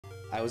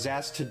I was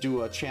asked to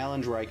do a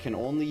challenge where I can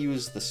only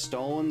use the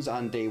stones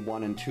on day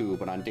 1 and 2,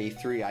 but on day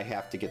 3 I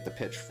have to get the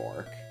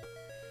pitchfork.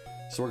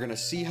 So we're gonna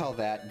see how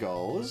that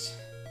goes.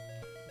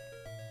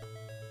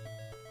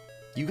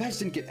 You guys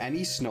didn't get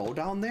any snow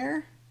down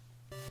there?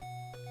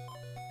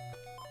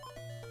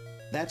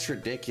 That's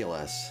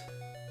ridiculous.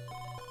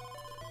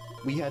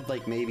 We had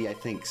like maybe I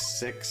think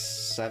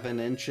 6-7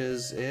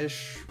 inches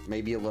ish,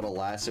 maybe a little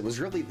less. It was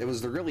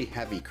the really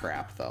heavy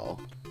crap though.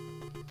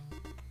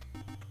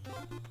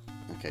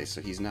 Okay,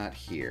 so he's not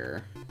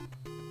here.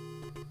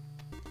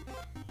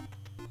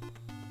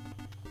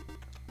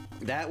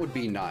 That would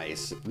be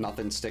nice.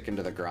 Nothing sticking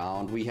to the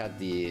ground. We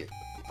had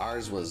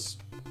ours was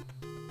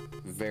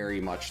very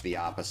much the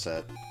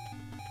opposite.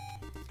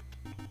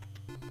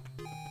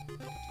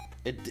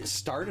 It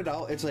started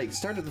out, it's like,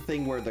 started the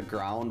thing where the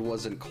ground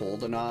wasn't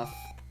cold enough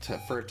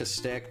for it to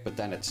stick, but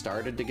then it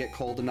started to get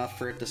cold enough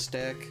for it to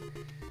stick.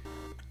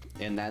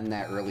 And then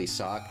that really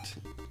sucked.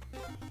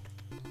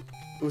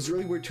 It was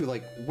really weird too,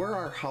 like, where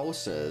our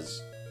house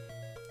is,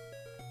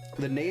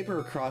 the neighbor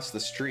across the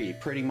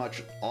street, pretty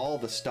much all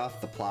the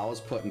stuff the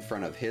plows put in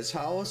front of his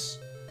house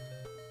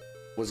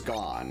was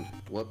gone.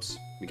 Whoops,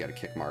 we gotta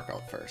kick Mark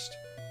out first.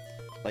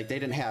 Like, they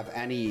didn't have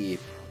any,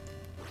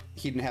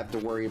 he didn't have to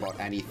worry about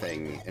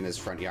anything in his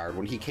front yard.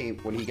 When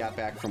he got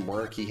back from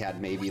work, he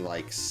had maybe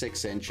like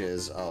 6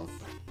 inches of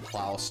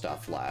plow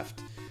stuff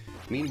left.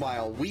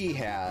 Meanwhile,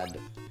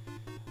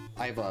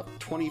 I have a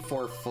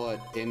 24-foot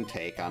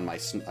intake on my,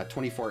 a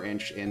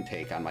 24-inch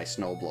intake on my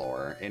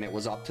snowblower, and it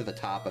was up to the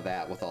top of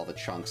that with all the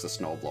chunks the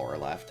snowblower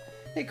left.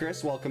 Hey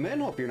Chris, welcome in.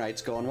 Hope your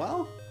night's going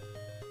well.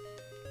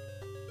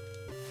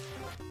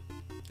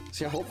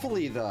 So yeah,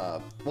 hopefully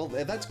well,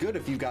 that's good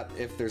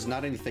if there's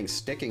not anything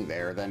sticking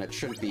there, then it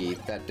shouldn't be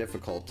that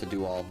difficult to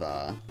do all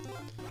the,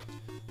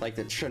 like,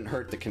 that shouldn't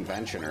hurt the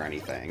convention or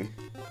anything.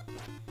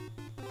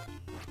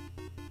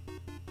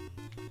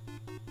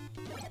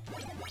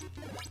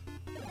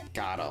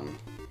 Got him.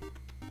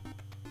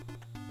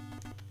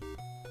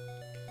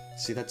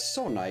 See, that's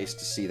so nice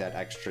to see that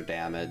extra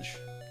damage.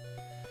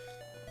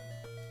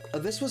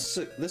 This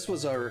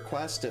was a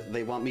request.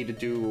 They want me to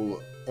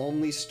do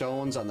only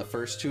stones on the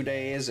first 2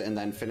 days and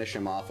then finish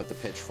him off with the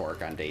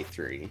pitchfork on day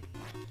 3.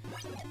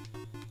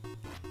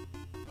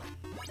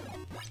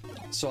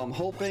 So I'm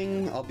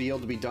hoping I'll be able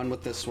to be done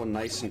with this one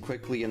nice and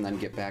quickly and then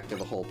get back to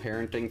the whole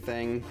parenting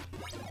thing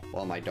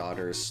while my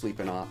daughter's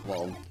sleeping off.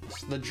 Well,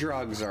 the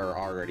drugs are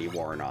already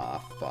worn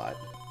off, but...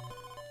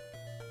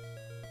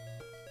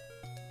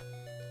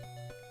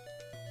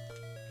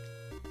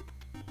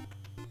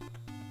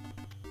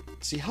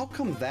 See, how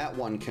come that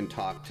one can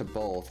talk to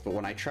both, but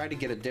when I try to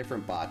get a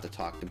different bot to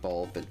talk to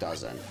both, it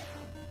doesn't?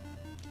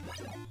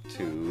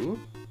 2.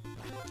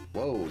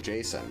 Whoa,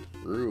 Jason.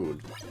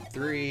 Rude.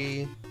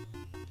 3.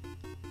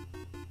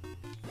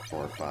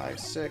 4, 5,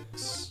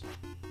 6.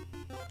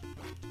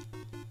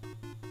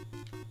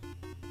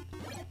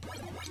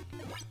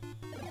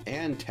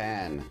 And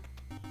 10.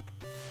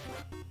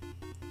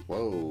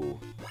 Whoa.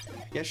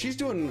 Yeah, she's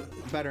doing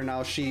better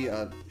now. She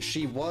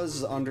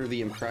was under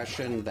the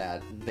impression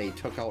that they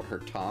took out her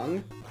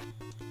tongue,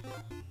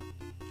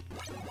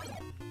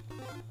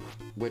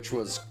 which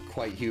was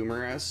quite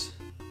humorous.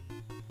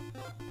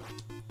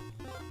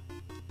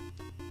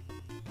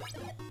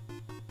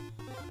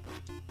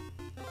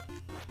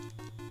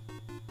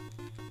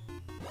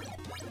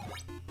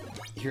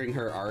 Hearing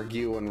her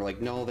argue and we're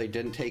like, no, they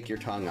didn't take your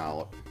tongue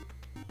out.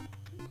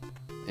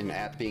 And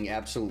being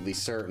absolutely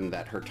certain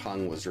that her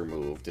tongue was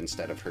removed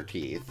instead of her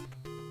teeth.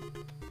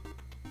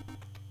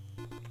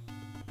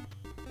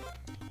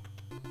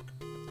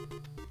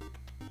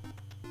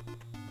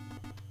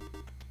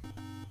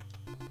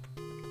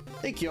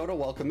 Hey Kyoto,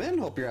 welcome in.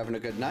 Hope you're having a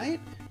good night.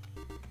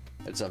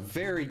 It's a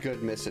very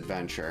good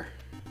misadventure.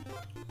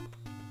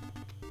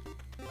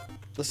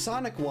 The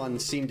Sonic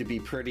ones seem to be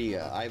pretty,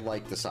 I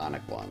like the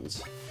Sonic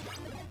ones.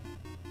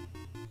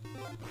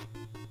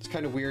 It's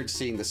kind of weird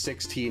seeing the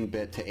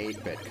 16-bit to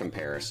 8-bit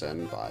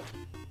comparison, but...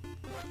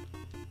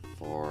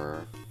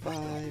 4,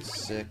 5,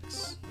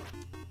 6...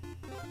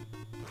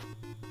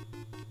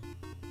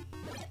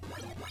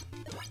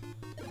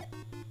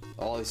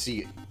 Oh, I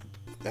see.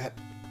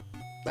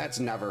 That's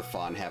never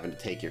fun, having to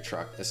take your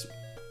truck.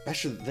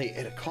 Especially,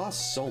 it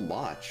costs so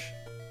much.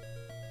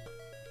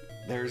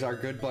 There's our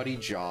good buddy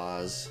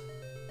Jaws.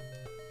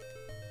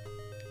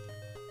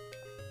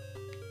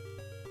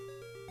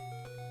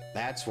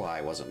 That's why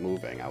I wasn't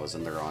moving. I was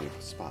in the wrong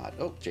spot.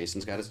 Oh,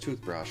 Jason's got his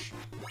toothbrush.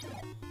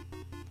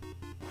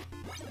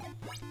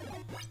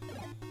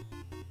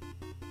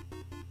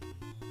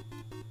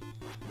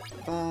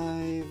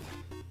 Five.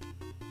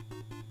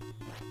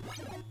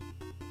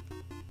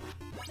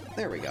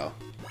 There we go.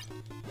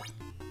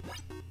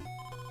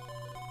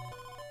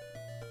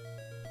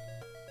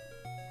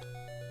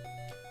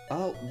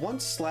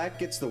 Once Slack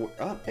gets the...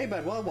 hey,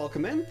 Bedwell,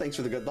 welcome in. Thanks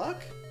for the good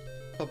luck.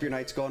 Hope your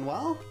night's going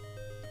well.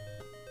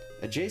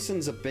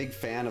 Jason's a big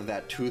fan of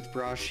that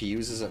toothbrush. He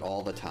uses it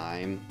all the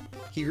time.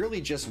 He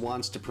really just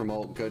wants to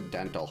promote good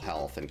dental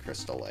health in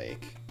Crystal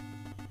Lake.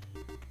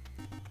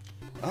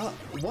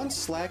 Once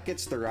Slack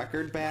gets the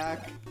record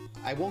back,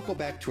 I won't go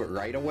back to it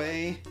right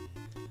away,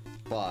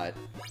 but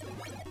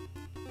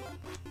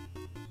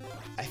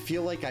I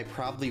feel like I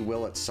probably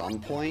will at some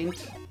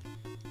point,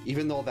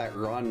 even though that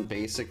run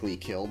basically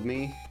killed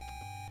me.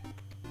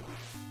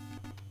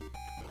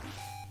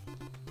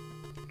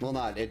 Well,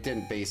 it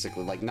didn't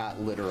basically, like, not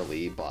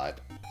literally,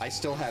 but I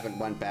still haven't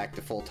went back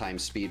to full-time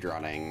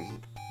speedrunning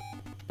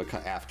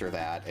after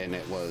that, and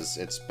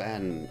it's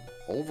been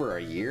over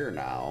a year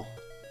now.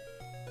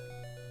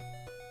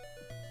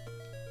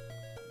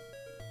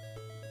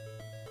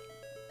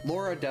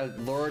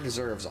 Laura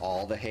deserves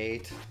all the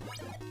hate.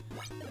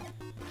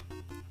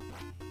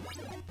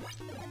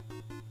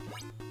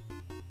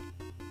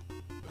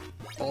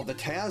 Oh, the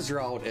Taz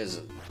route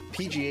is...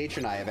 PGH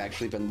and I have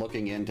actually been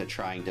looking into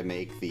trying to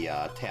make the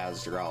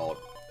Taz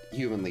route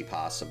humanly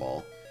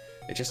possible.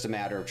 It's just a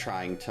matter of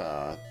trying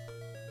to...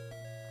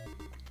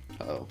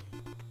 Uh-oh.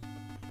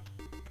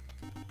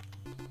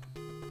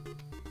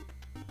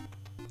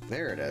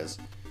 There it is.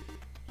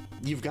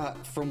 You've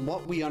got, from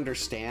what we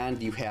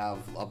understand, you have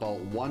about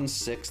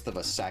 1/6 of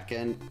a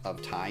second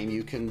of time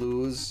you can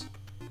lose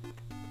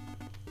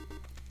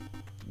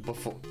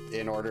before,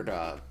 in order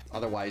to,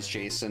 otherwise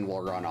Jason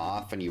will run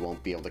off and you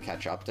won't be able to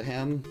catch up to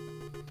him.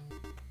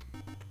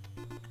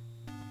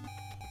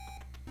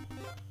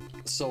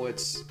 So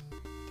it's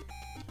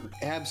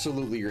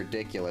absolutely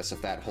ridiculous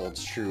if that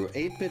holds true.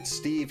 8-Bit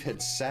Steve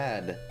had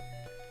said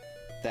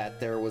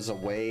that there was a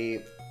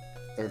way,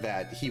 or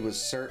that he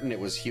was certain it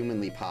was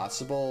humanly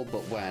possible,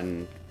 but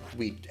when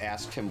we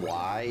asked him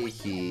why,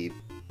 he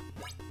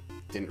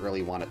didn't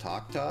really want to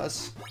talk to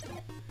us.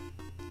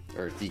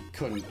 Or he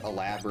couldn't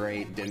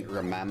elaborate, didn't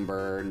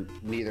remember.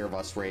 Neither of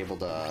us were able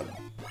to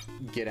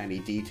get any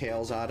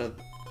details out of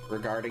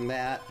regarding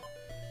that.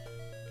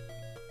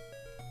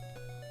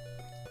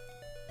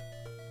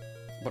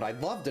 But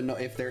I'd love to know,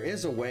 if there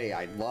is a way,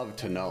 I'd love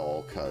to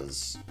know,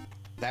 because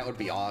that would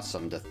be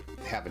awesome to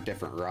have a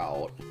different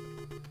route.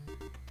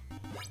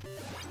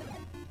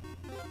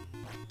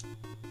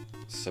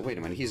 So wait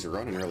a minute, he's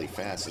running really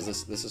fast.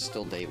 This is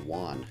still day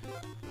 1.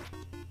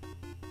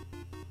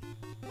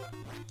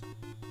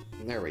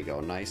 There we go,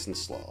 nice and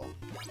slow.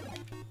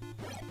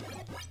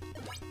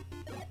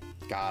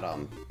 Got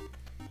him.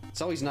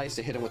 It's always nice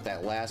to hit him with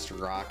that last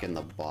rock in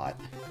the butt.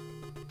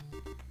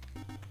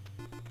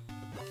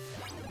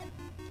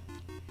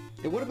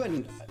 It would have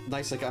been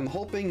nice, like, I'm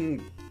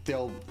hoping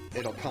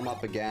it'll come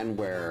up again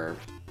where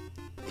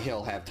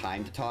he'll have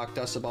time to talk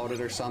to us about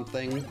it or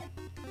something.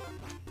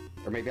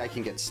 Or maybe I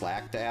can get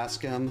Slack to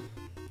ask him.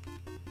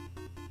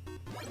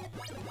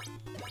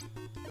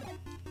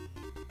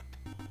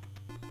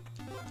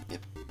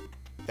 Yep.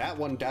 That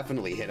one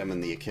definitely hit him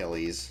in the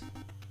Achilles.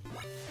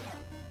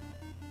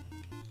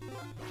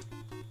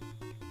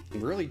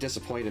 I'm really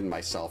disappointed in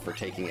myself for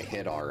taking a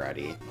hit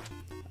already.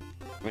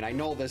 I mean, I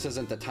know this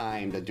isn't the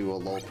time to do a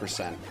low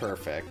percent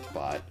perfect,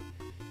 but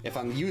if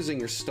I'm using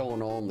your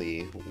stone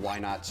only, why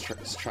not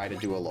try to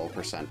do a low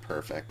percent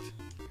perfect?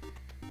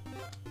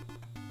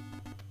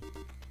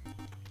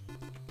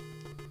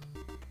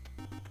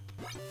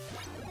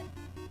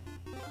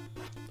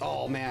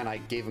 Oh man, I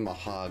gave him a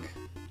hug.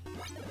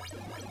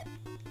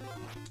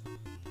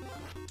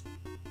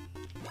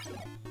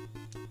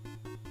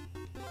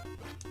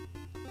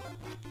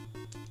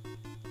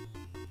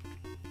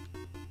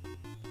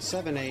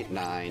 Seven, 8,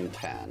 9,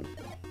 10.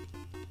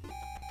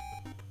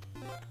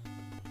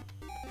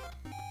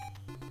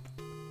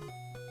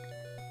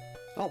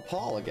 Oh,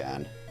 Paul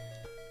again.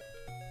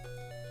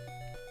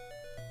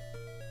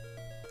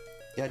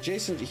 Yeah,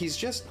 Jason,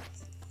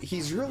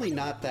 he's really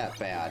not that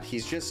bad.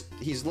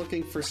 He's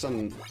looking for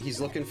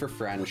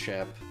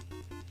friendship.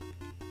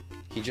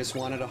 He just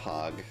wanted a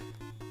hug.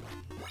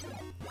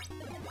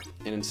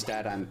 And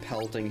instead I'm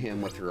pelting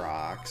him with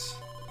rocks.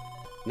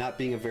 Not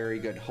being a very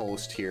good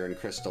host here in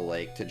Crystal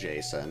Lake to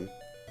Jason.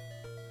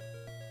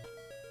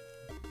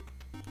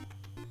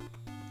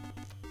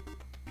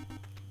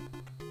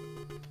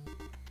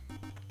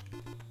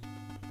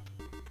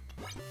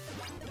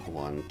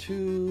 One,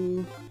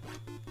 2...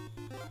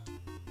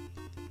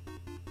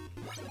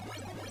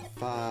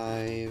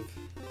 5,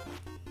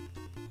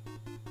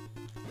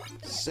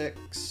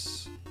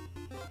 6,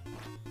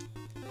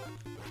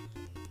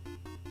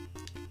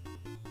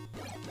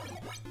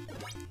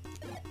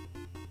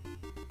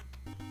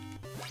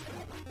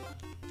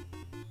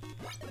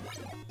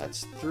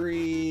 that's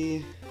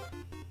 3.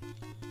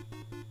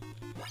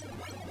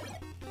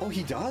 Oh,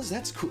 he does?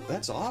 That's cool.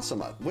 That's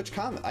awesome. Which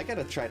comic? I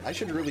gotta try. I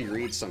should really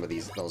read some of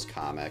those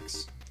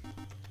comics.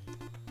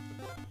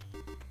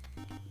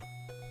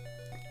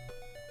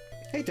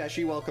 Hey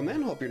Teshi, welcome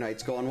in. Hope your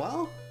night's going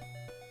well.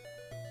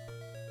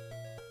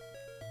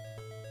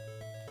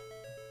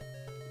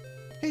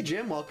 Hey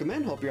Jim, welcome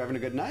in. Hope you're having a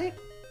good night.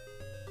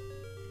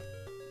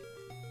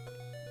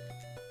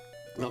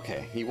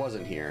 Okay, he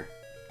wasn't here.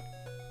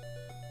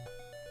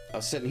 I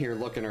was sitting here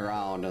looking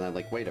around and I'm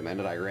like, wait a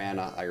minute, I ran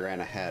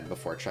ahead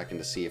before checking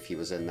to see if he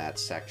was in that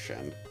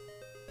section.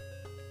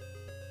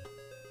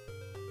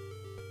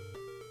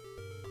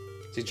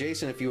 See,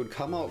 Jason, if you would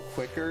come out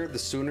quicker, the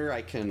sooner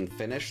I can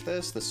finish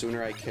this, the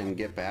sooner I can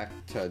get back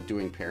to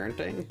doing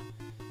parenting.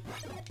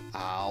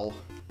 Ow.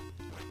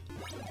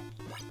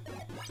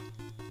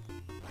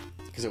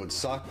 Because it would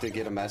suck to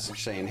get a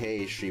message saying,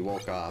 hey, she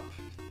woke up.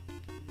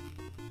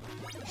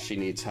 She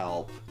needs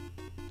help.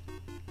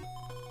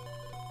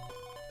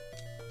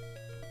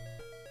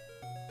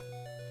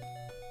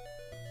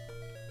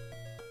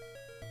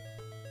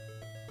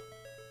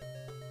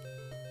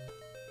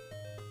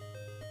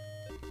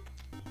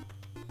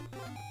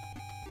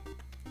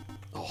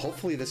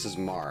 Hopefully this is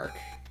Mark.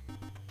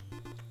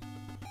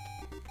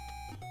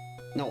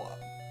 No,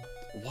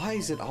 why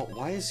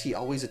is he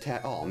always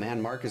attack? Oh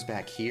man, Mark is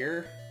back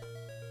here.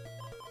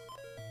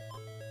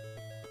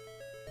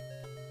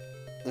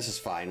 This is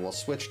fine. We'll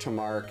switch to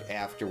Mark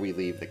after we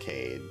leave the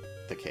cave.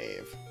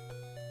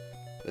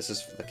 This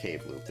is the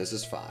cave loop. This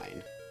is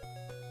fine.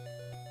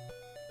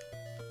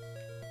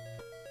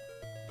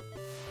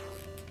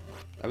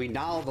 I mean,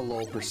 now the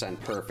low percent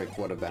perfect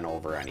would have been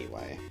over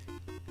anyway.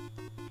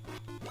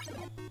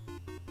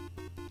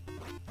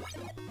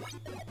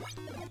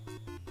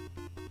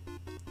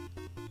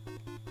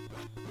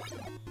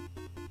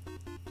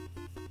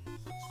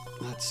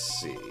 Let's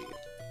see.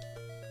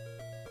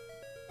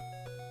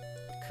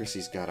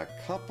 Chrissy's got a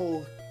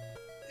couple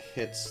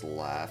hits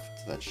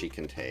left that she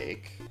can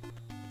take.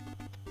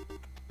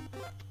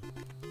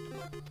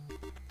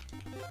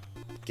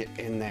 Get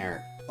in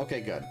there.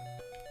 Okay, good.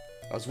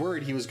 I was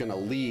worried he was gonna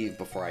leave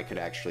before I could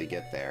actually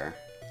get there.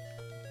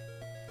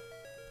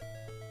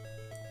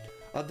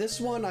 This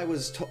one I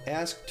was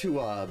asked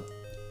to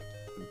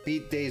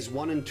beat days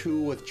 1 and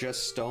 2 with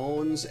just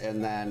stones,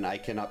 and then I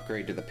can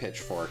upgrade to the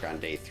Pitchfork on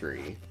day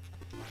 3.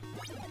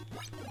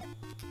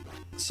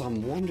 So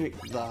I'm wondering,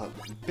 the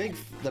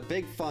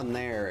big fun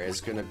there is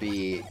going to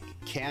be,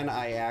 can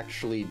I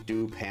actually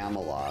do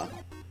Pamela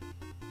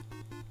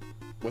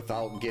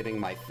without getting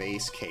my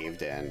face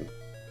caved in?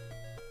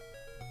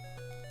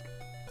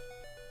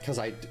 Because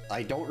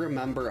I don't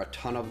remember a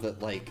ton of the,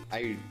 like,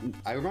 I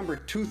remember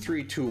 2,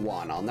 3, 2,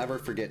 1. I'll never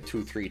forget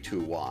 2, 3,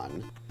 2,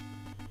 1.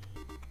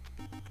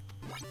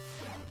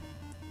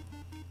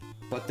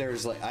 But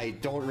there's, like, I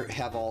don't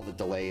have all the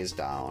delays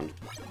down.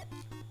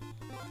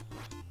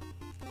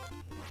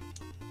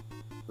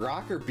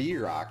 Rock or be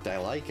rocked, I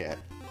like it.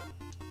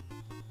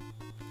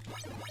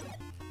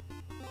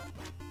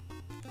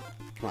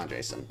 Come on,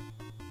 Jason.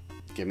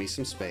 Give me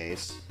some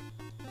space.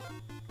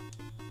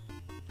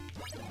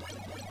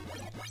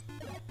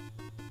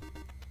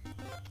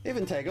 Hey,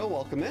 Vintego,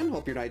 welcome in.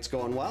 Hope your night's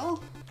going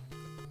well.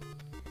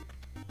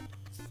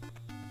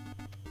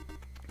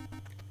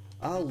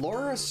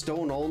 Laura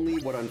Stone only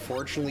would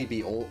unfortunately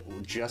be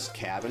just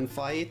cabin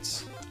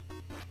fights.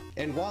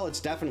 And while it's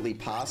definitely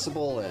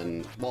possible,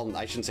 and, well,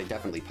 I shouldn't say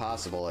definitely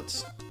possible,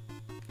 it's...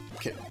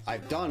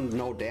 I've done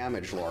no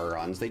damage Laura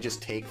runs, they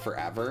just take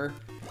forever,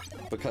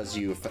 because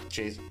you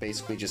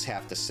basically just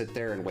have to sit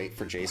there and wait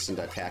for Jason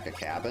to attack a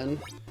cabin.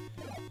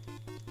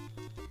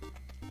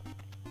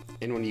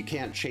 And when you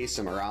can't chase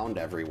him around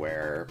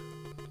everywhere,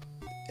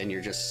 and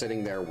you're just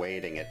sitting there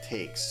waiting, it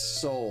takes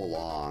so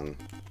long.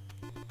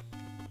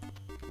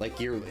 Like,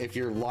 if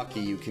you're lucky,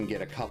 you can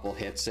get a couple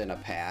hits in a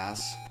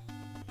pass.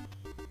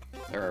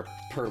 Or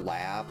per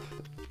lap.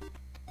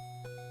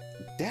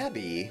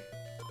 Debbie?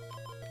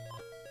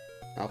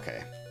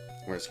 Okay,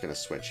 we're just gonna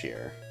switch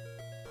here.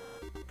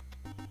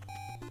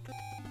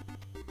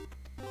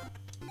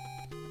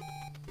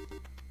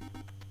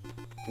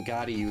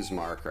 Gotta use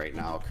Mark right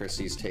now.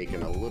 Chrissy's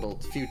taken a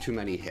few too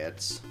many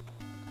hits.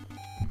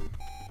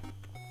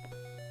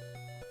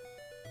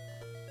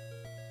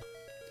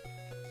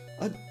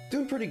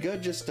 Doing pretty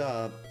good, just,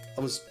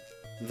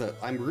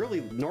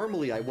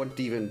 normally I wouldn't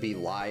even be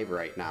live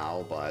right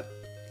now, but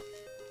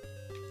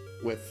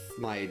with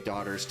my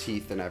daughter's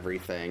teeth and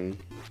everything,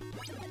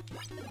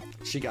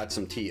 she got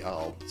some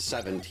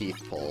 7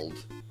 teeth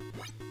pulled.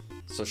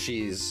 So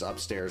she's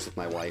upstairs with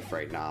my wife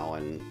right now,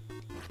 and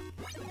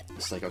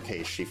it's like,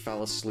 okay, she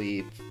fell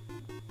asleep.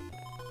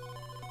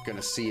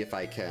 Gonna see if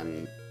I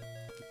can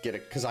get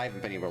it, because I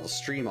haven't been able to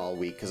stream all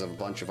week because of a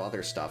bunch of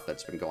other stuff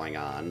that's been going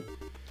on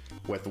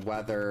with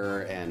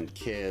weather and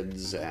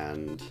kids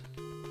and...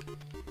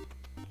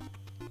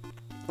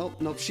 Oh,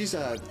 no, she's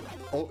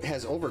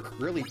has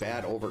really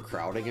bad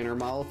overcrowding in her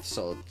mouth,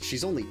 so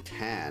she's only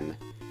 10.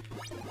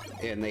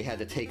 And they had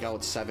to take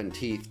out 7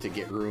 teeth to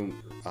get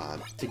room,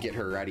 to get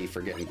her ready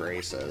for getting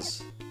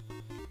braces.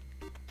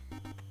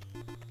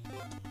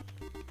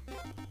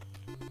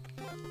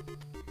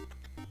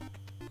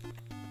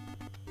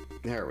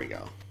 There we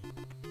go.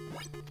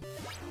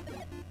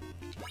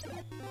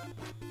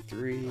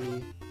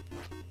 3...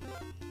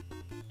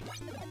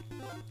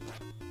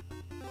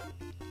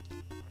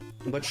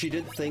 But she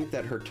did think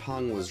that her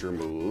tongue was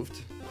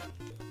removed.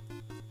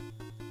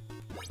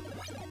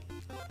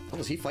 Oh,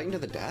 is he fighting to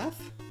the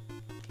death?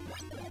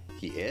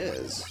 He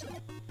is.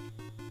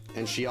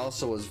 And she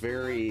also was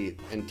very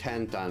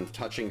intent on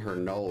touching her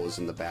nose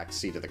in the back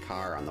seat of the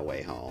car on the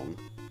way home.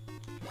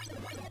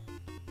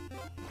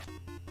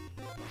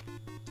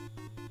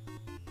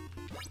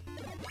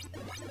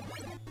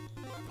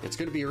 It's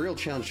going to be a real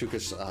challenge too,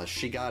 because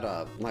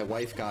my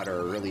wife got her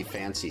a really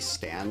fancy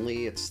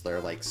Stanley.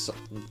 They're like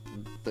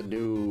the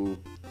new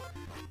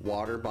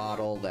water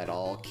bottle that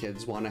all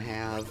kids want to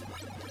have,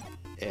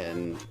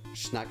 and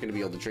she's not going to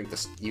be able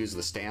to use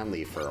the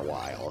Stanley for a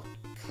while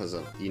because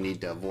you need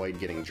to avoid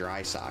getting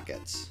dry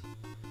sockets.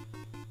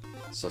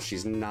 So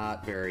she's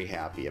not very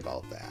happy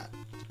about that.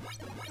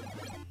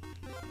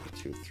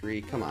 2,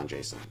 3, come on,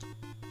 Jason.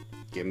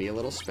 Give me a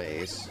little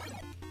space.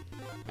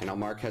 I know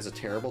Mark has a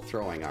terrible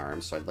throwing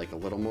arm, so I'd like a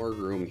little more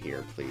room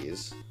here,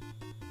 please.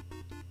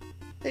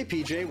 Hey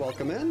PJ,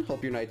 welcome in.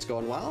 Hope your night's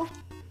going well.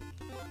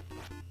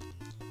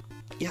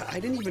 Yeah, I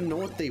didn't even know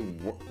what they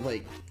were,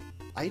 like,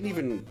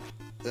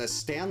 the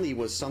Stanley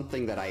was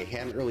something that I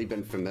hadn't really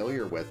been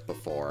familiar with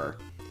before.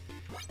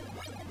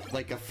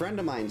 Like, a friend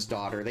of mine's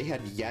daughter, they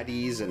had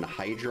Yetis and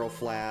hydro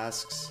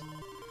flasks.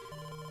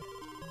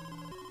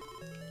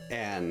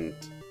 And...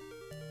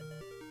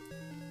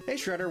 Hey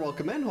Shredder,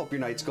 welcome in. Hope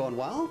your night's going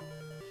well.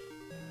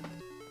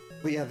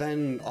 But yeah,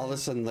 then all of a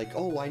sudden, like,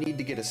 oh, I need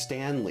to get a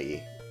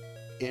Stanley.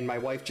 And my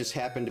wife just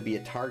happened to be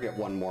at Target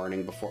one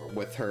morning before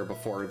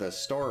the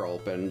store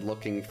opened,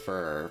 looking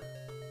for...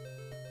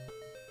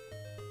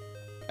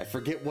 I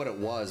forget what it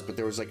was, but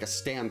there was like a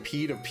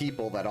stampede of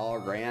people that all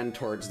ran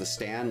towards the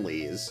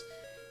Stanleys.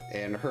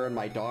 And her and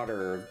my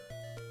daughter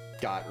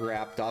got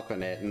wrapped up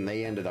in it, and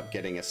they ended up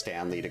getting a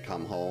Stanley to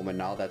come home, and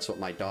now that's what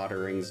my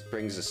daughter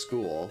brings to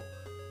school.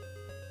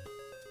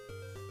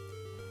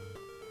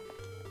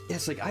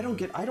 It's like, I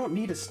don't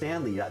need a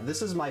Stanley.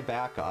 This is my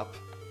backup.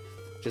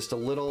 Just a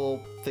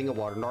little thing of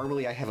water.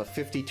 Normally I have a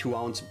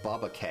 52-ounce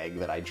Bubba keg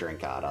that I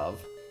drink out of.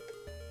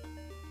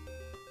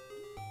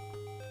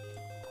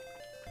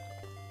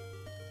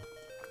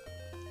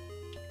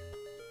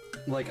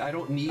 Like, I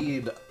don't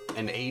need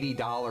an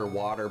 $80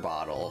 water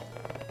bottle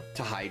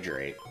to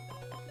hydrate.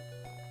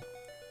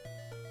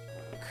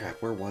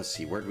 Crap, where was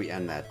he? Where'd we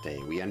end that day?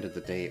 We ended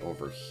the day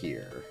over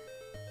here.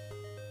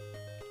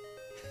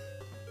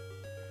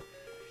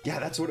 Yeah,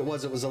 that's what it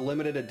was. It was a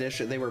limited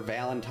edition. They were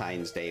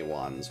Valentine's Day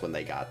ones when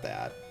they got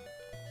that.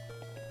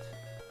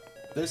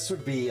 This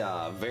would be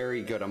a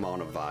very good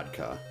amount of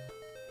vodka.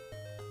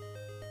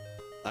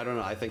 I don't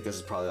know. I think this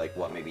is probably like,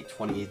 what, maybe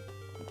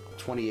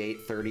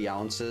 28, 30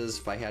 ounces,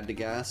 if I had to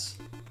guess.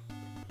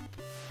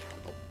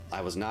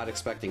 I was not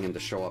expecting him to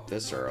show up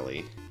this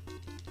early.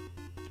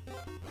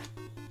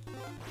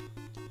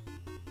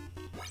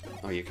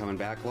 Are you coming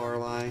back,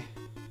 Lorelei?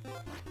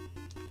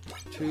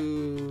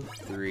 2,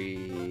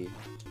 3,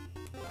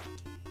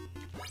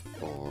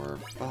 4,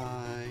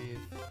 5.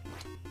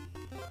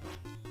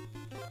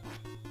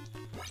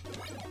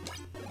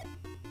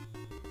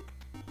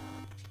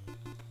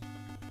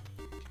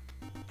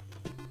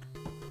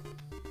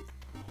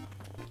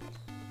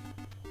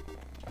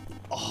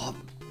 Oh,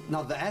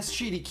 now the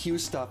SGDQ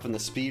stuff and the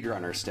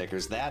speedrunner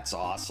stickers, that's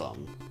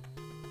awesome.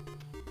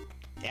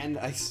 And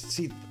I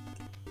see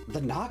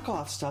the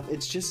knockoff stuff,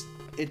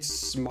 it's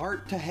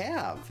smart to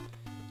have.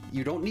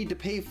 You don't need to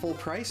pay full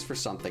price for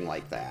something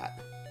like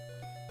that.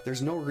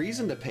 There's no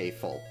reason to pay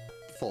full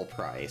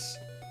price.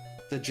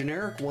 The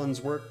generic ones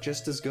work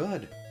just as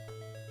good.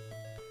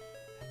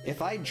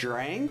 If I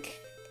drank,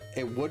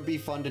 it would be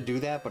fun to do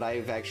that, but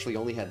I've actually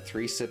only had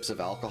 3 sips of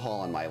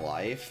alcohol in my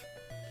life.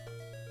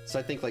 So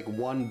I think like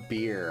 1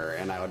 beer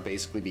and I would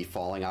basically be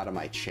falling out of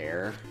my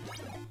chair.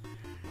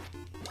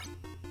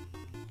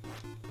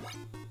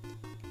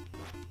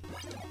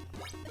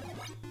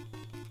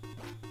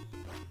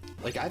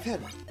 Like I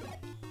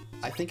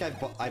think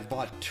I've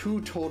bought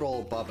 2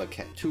 total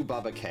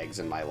Bubba kegs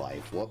in my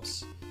life.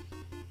 Whoops.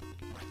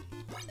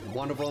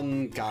 One of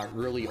them got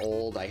really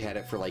old. I had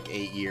it for like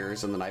 8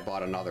 years, and then I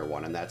bought another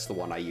one, and that's the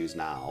one I use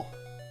now.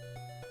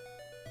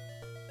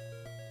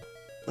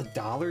 A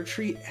Dollar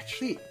Tree?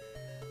 Actually,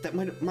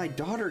 that my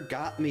daughter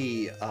got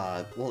me,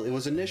 well, it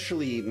was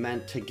initially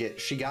meant to get,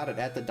 she got it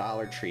at the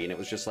Dollar Tree, and it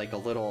was just like a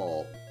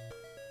little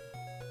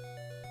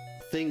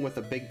thing with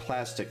a big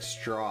plastic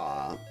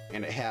straw,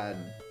 and it had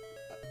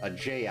a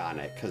J on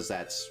it, because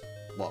that's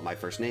what my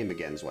first name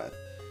begins with.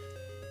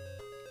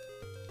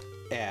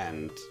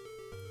 And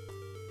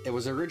it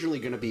was originally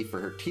going to be for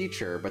her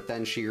teacher, but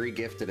then she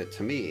re-gifted it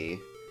to me.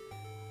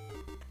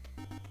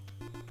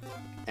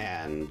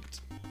 And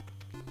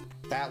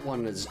that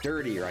one is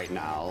dirty right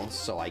now,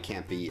 so I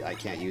can't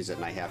use it,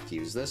 and I have to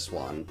use this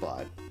one,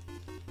 but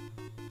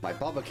my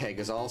Bubba keg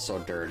is also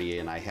dirty,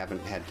 and I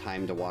haven't had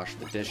time to wash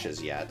the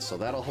dishes yet, so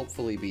that'll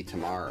hopefully be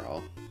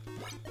tomorrow.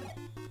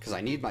 Because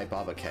I need my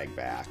Bubba keg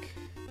back.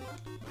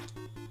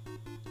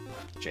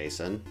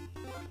 Jason.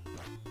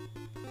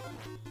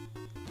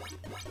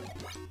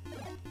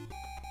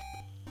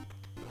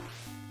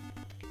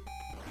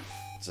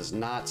 This is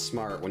not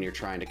smart when you're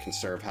trying to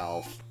conserve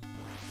health.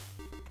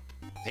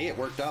 Hey, it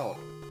worked out.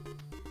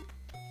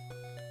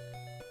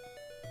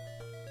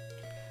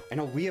 I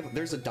know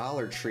there's a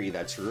Dollar Tree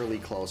that's really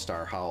close to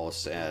our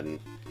house, and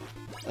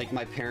like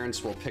my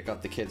parents will pick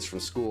up the kids from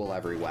school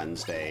every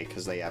Wednesday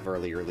because they have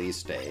early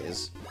release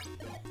days,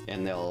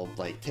 and they'll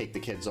like take the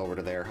kids over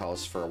to their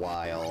house for a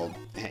while,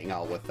 hang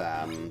out with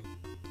them,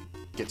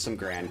 get some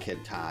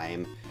grandkid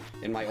time.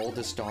 And my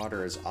oldest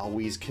daughter is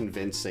always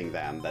convincing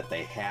them that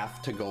they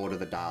have to go to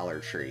the Dollar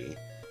Tree.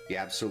 You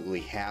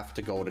absolutely have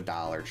to go to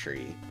Dollar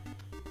Tree.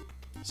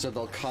 So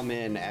they'll come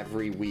in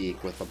every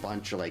week with a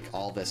bunch of, like,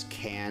 all this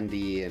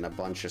candy and a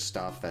bunch of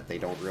stuff that they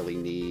don't really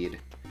need.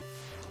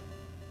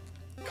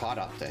 Caught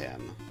up to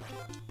him.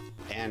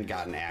 And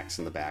got an axe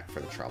in the back for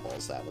the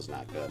troubles. That was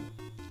not good.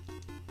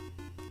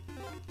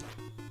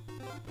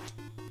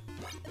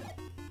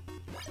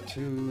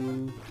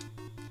 2,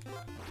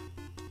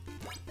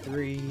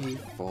 3,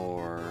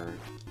 4...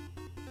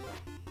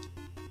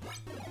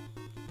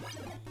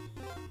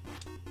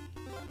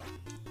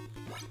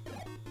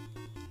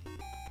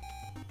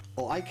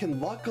 Well, I can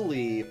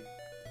luckily...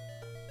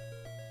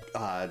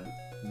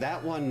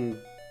 that one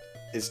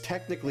is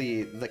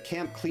technically... The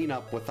camp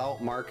cleanup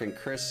without Mark and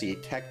Chrissy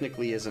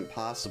technically isn't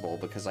possible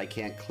because I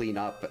can't clean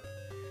up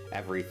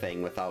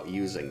everything without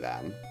using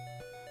them.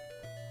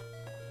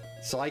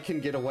 So I can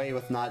get away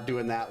with not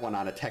doing that one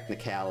on a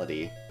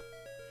technicality.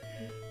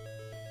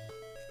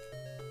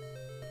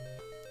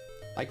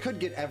 I could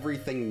get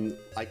everything...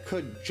 I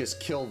could just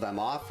kill them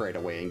off right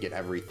away and get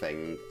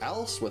everything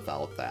else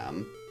without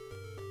them.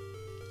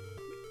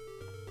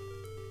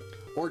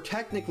 Or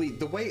technically,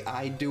 the way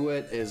I do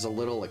it is a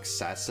little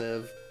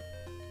excessive.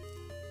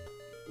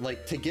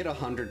 Like, to get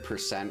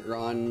 100%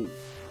 run,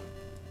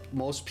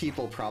 most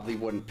people probably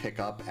wouldn't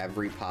pick up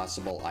every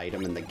possible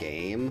item in the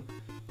game.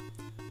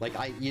 Like,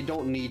 you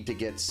don't need to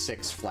get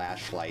 6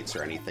 flashlights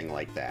or anything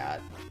like that.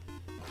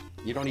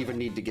 You don't even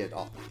need to get...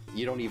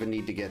 You don't even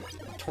need to get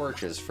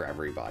torches for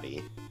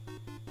everybody.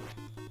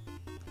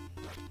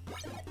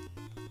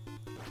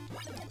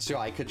 So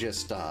I could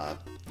just,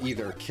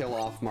 either kill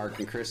off Mark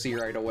and Chrissy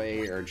right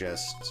away, or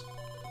just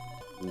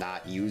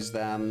not use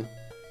them,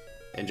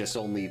 and just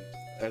only,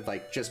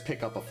 like, just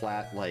pick up a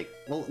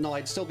well, no,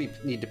 I'd still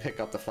need to pick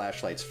up the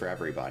flashlights for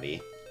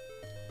everybody.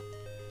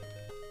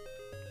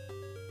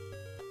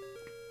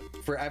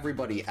 For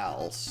everybody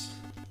else.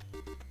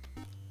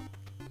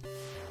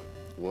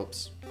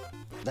 Whoops.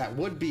 That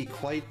would be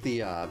quite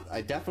the,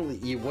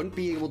 you wouldn't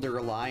be able to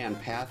rely on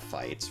path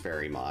fights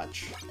very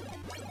much.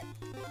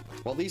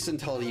 Well, at least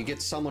until you get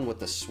someone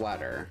with the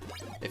sweater.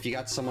 If you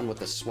got someone with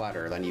the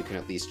sweater, then you can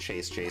at least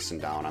chase Jason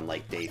down on,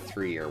 like, day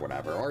 3 or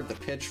whatever. Or the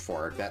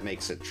pitchfork, that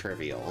makes it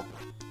trivial.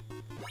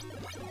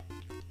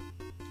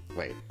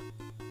 Wait.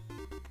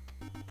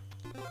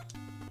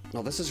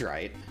 No, this is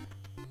right.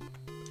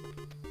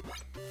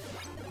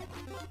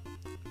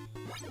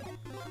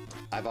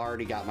 I've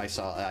already got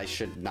myself... I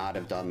should not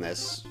have done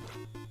this.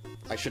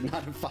 I should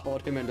not have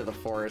followed him into the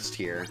forest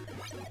here.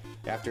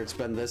 After it's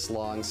been this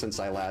long since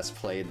I last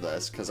played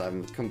this, because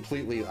I'm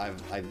completely...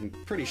 I'm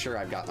pretty sure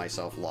I've got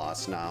myself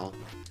lost now.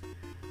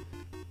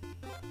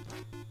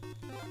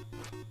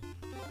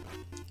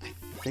 I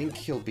think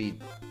he'll be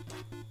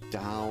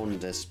down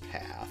this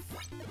path.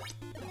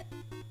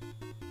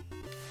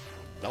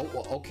 Oh,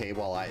 well, okay,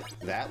 well,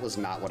 that was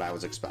not what I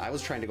was expecting. I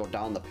was trying to go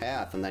down the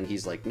path, and then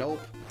he's like,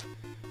 nope.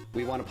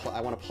 I want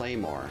to play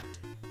more.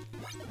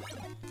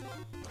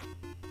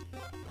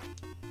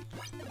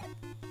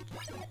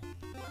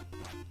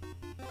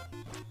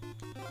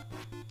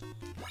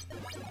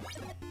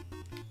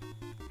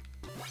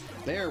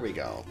 There we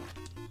go.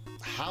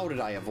 How did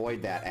I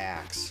avoid that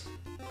axe?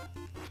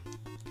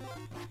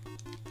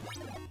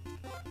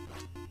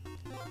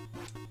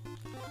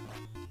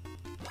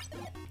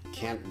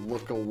 Can't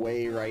look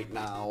away right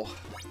now.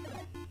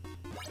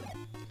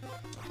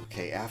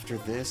 Okay, after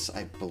this,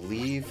 I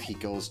believe he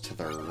goes to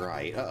the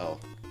right. Uh-oh.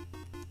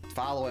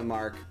 Follow him,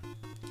 Mark.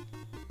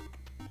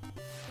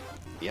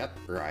 Yep,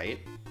 right.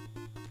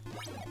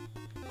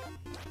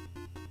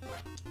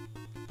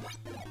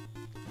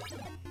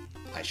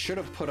 I should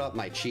have put up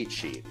my cheat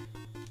sheet.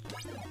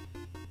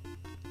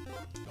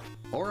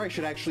 Or I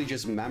should actually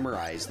just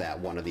memorize that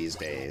one of these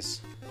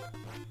days.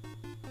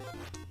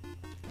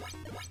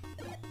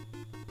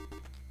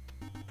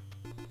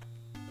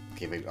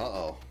 Okay, maybe...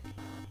 Uh-oh.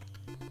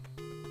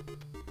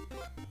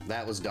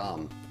 That was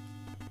dumb.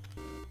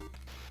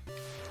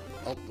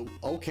 Oh,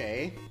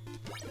 okay.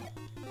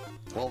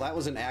 Well, that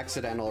was an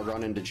accidental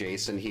run into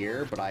Jason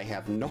here, but I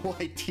have no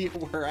idea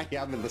where I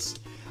am in this...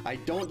 I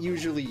don't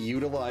usually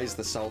utilize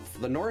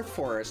the North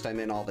Forest I'm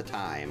in all the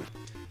time.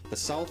 The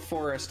South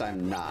Forest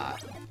I'm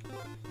not.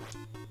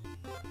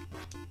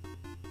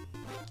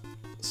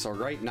 So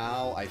right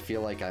now, I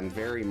feel like I'm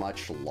very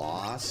much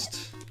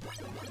lost.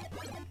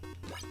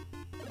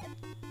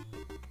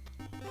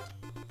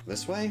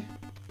 This way?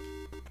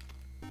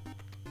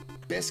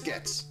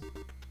 Biscuits!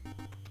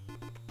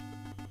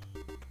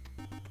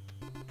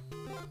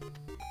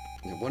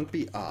 It wouldn't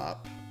be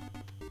up.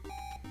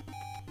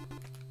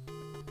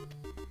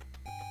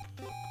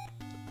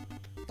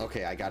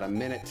 Okay, I got a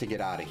minute to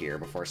get out of here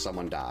before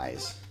someone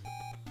dies.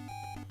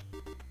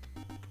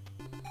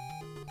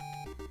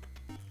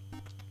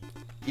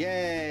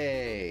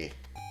 Yay!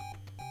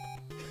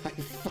 I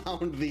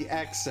found the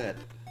exit!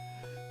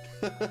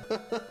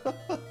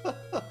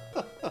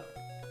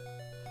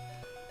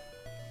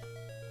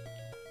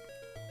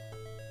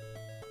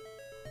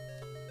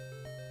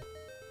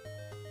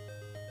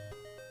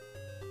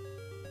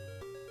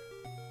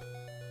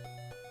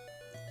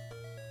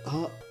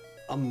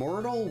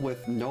 Immortal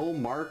with no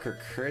Mark or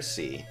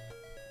Chrissy.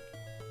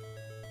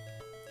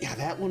 Yeah,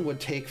 that one would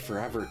take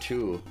forever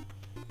too.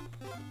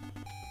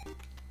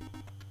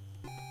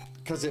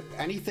 Because if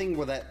anything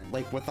with that,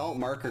 like without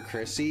Mark or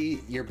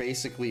Chrissy, you're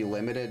basically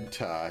limited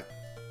to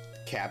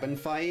cabin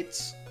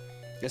fights,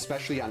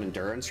 especially on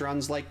endurance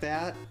runs like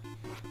that.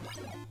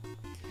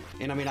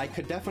 And I mean, I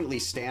could definitely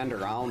stand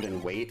around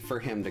and wait for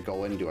him to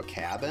go into a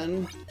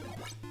cabin,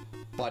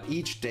 but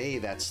each day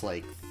that's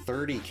like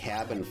 30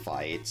 cabin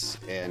fights,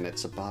 and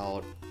it's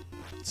about,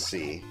 let's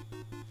see,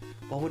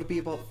 well, would it be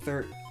about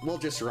 30? We'll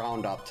just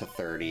round up to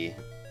 30.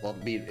 Well,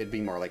 it'd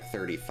be more like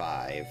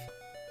 35.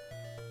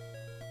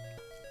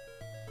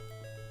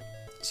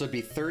 So it'd be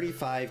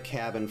 35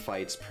 cabin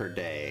fights per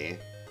day.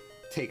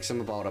 Takes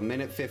them about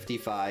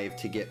 1:55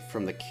 to get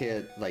from the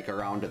kid, like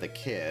around to the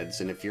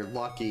kids, and if you're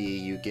lucky,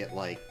 you get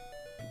like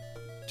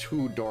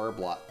two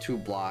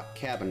block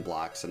cabin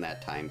blocks in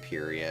that time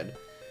period.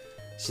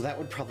 So that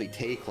would probably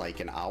take like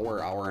an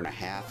hour, hour and a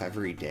half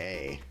every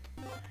day.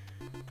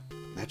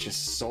 That's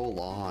just so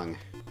long.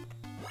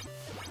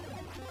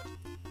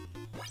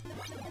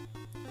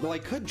 Well, I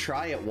could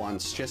try it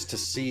once just to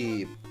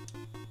see,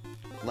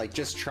 like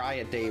just try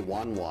it day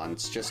one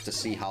once just to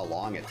see how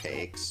long it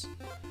takes.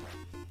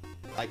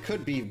 I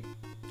could be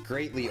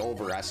greatly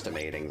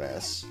overestimating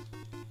this.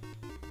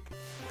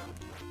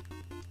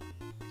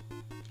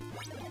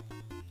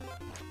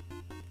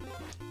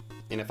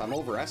 And if I'm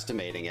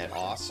overestimating it,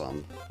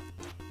 awesome.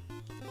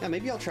 Yeah,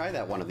 maybe I'll try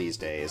that one of these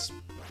days.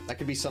 That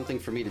could be something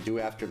for me to do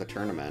after the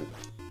tournament.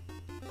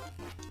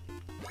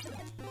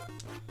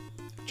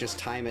 Just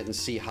time it and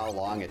see how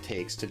long it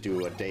takes to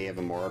do a day of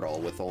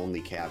Immortal with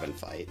only cabin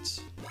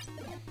fights.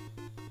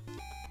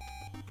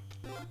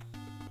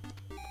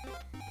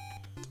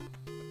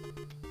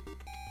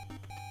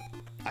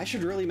 I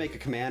should really make a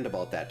command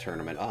about that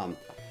tournament. On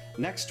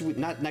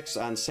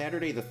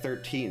Saturday the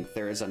 13th,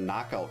 there is a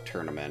knockout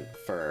tournament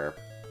for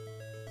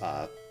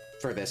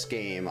this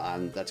game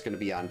that's going to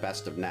be on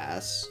Best of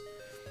NES.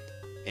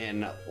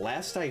 And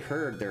last I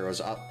heard,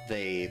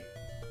 it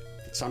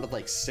sounded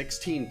like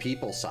 16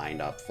 people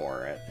signed up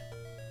for it.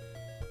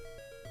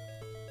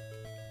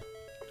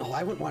 Oh,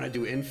 I wouldn't want to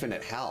do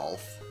Infinite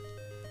Health.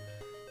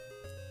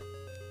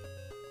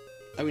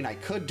 I mean, I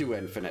could do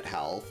Infinite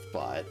Health,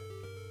 but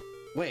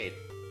wait,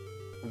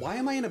 why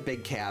am I in a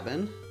big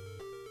cabin?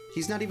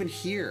 He's not even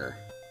here.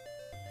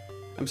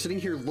 I'm sitting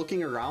here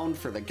looking around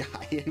for the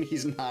guy, and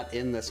he's not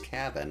in this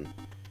cabin.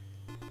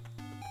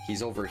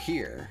 He's over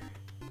here.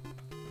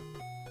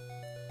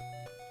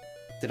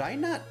 Did I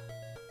not?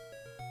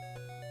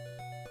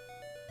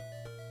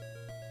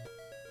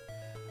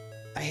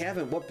 I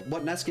haven't.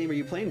 What NES game are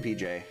you playing,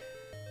 PJ?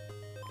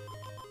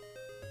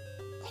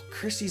 Oh,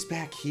 Chrissy's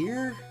back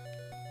here?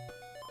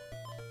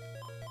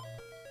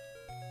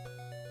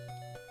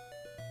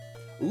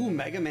 Ooh,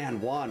 Mega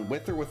Man 1,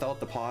 with or without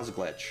the pause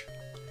glitch.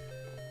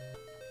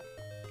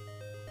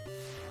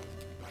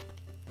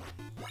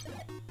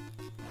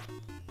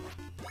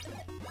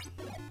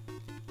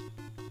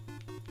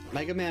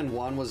 Mega Man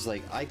 1 was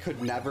like, I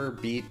could never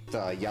beat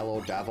the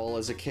Yellow Devil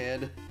as a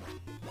kid.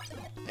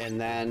 And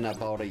then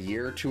about a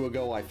year or two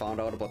ago, I found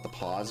out about the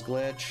pause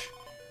glitch.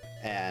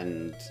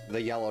 And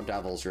the Yellow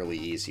Devil's really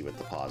easy with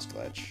the pause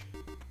glitch.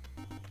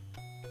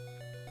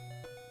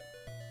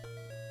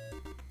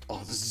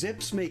 Oh,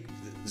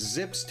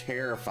 Zips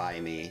terrify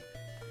me.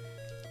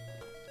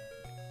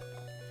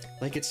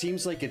 Like, it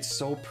seems like it's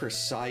so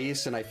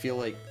precise, and I feel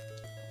like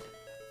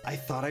I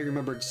thought I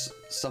remembered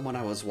someone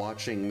I was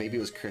watching, maybe it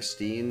was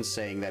Christine,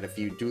 saying that if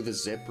you do the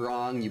zip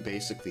wrong, you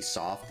basically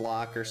soft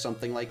lock or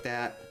something like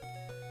that.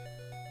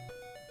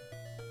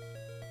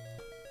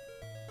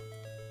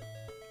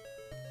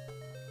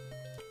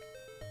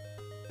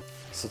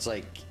 So it's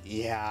like,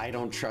 yeah, I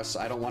don't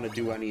want to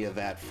do any of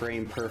that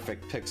frame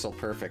perfect, pixel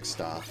perfect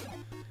stuff.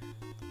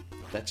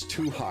 That's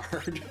too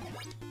hard.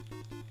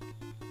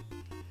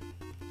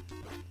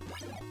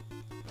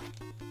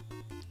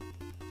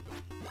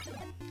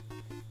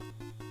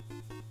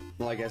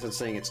 Well, I guess it's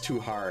saying it's too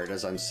hard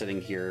as I'm sitting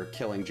here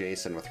killing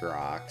Jason with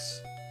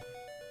rocks.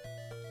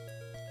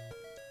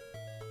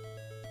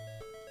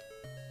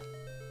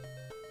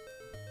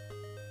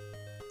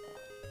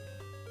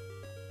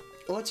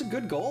 Well, that's a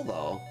good goal,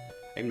 though.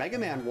 And Mega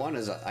Man 1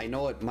 is, I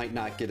know it might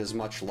not get as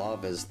much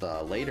love as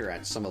the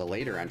some of the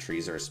later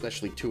entries, or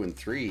especially 2 and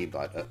 3,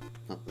 but,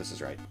 oh, this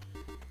is right.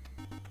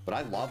 But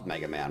I love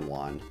Mega Man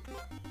 1.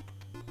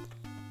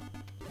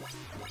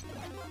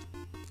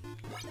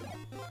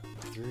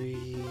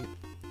 3...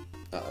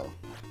 Uh-oh.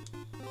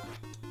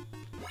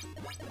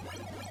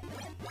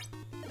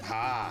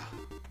 Ha!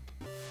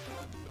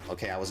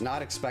 Okay, I was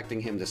not expecting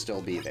him to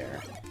still be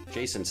there.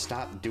 Jason,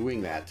 stop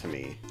doing that to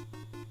me.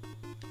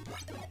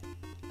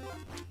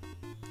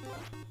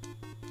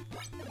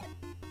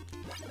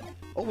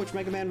 Oh, which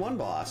Mega Man 1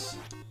 boss?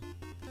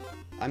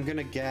 I'm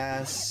gonna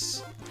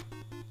guess...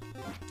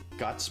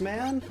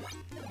 Gutsman?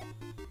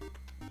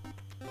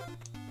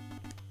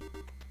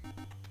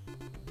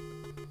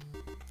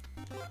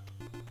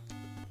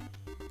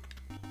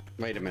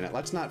 Wait a minute,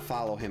 let's not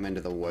follow him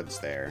into the woods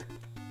there.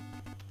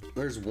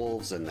 There's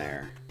wolves in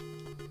there.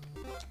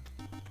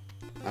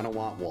 I don't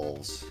want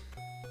wolves.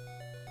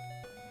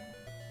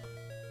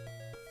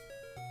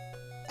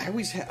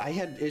 I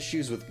had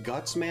issues with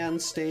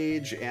Gutsman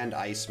stage and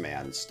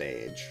Iceman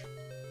stage.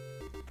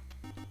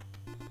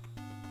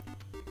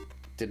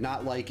 Did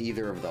not like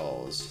either of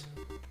those.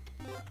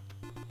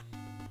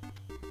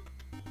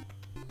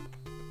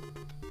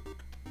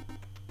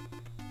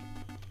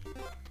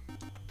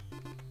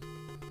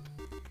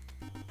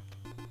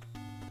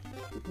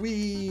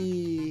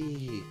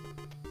 Whee!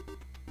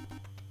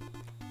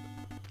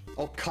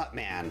 Oh,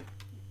 Cutman.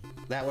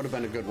 That would have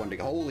been a good one to...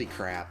 Holy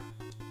crap.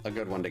 A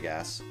good one to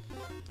guess.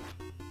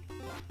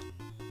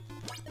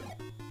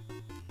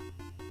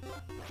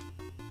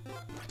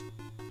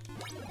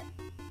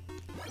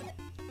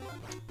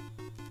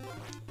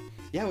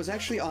 Yeah, it was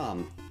actually, I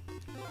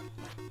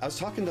was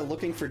talking to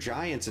Looking for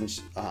Giants,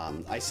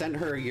 and I sent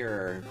her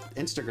your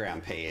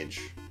Instagram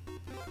page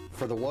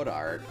for the wood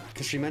art,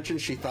 because she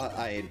mentioned she thought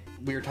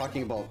we were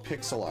talking about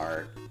pixel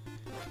art,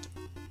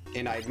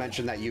 and I had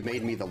mentioned that you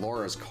made me the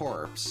Laura's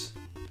corpse.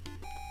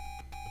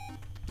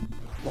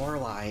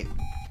 Lorelei.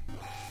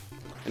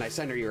 And I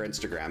sent her your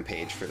Instagram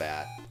page for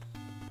that.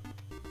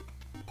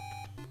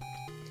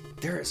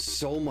 There is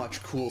so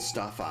much cool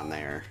stuff on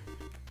there.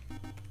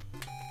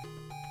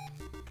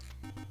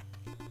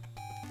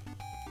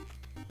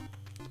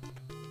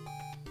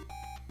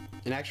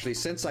 And actually,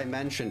 since I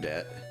mentioned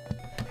it,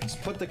 let's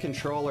put the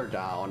controller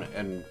down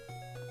and...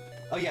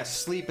 Oh yes,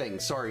 sleeping.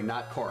 Sorry,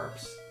 not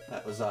corpse.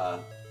 That was,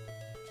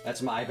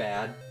 that's my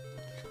bad.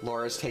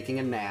 Laura's taking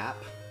a nap.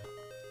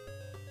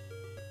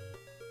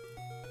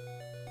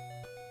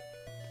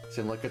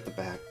 So look at the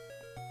back.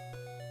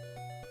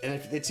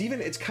 And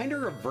it's kind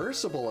of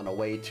reversible in a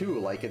way too.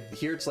 Like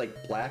here it's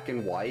like black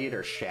and white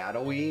or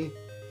shadowy.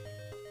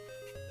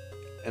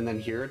 And then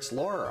here it's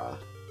Laura.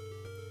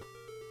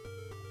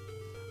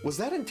 Was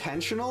that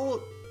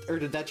intentional, or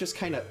did that just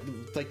kind of,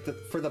 like,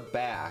 for the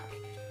back,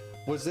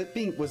 was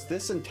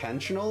this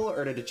intentional,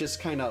 or did it just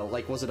kind of,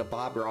 like, was it a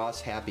Bob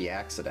Ross happy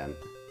accident?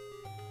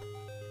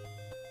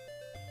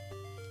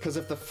 Because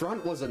if the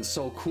front wasn't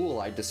so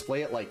cool, I'd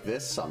display it like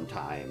this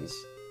sometimes.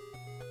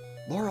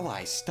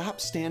 Lorelei, stop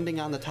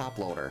standing on the top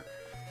loader.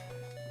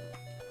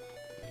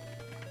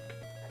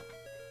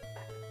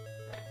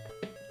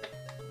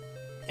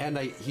 And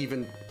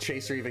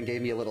Chaser even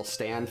gave me a little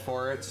stand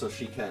for it, so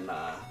she can,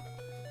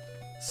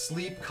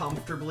 sleep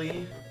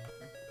comfortably.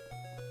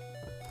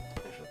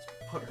 Let's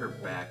put her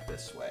back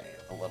this way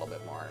a little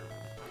bit more.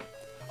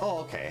 Oh,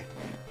 okay.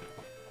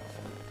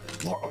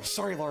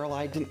 Sorry,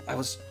 Lorelei. I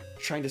was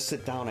trying to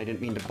sit down. I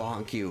didn't mean to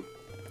bonk you.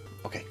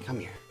 Okay,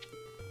 come here.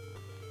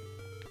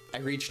 I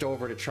reached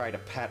over to try to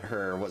pet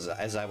her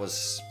as I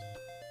was,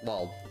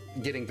 well,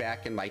 getting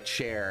back in my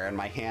chair, and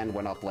my hand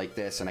went up like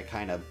this, and I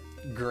kind of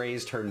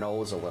grazed her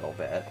nose a little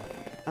bit.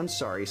 I'm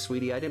sorry,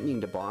 sweetie. I didn't mean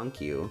to bonk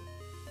you.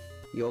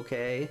 You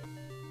okay?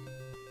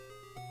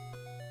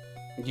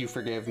 Do you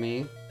forgive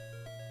me?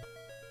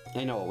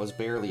 I know it was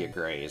barely a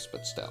graze,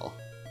 but still.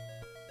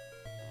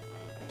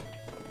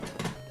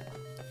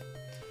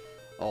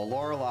 Oh,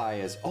 Lorelei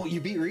is... Oh,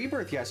 you beat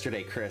Rebirth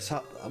yesterday, Chris.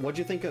 What'd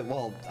you think of...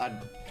 Well,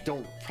 I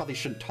probably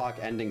shouldn't talk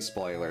ending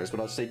spoilers, but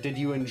I'll say, did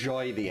you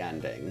enjoy the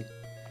ending?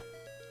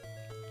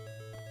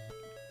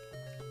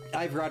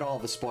 I've read all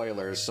the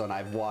spoilers, and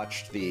I've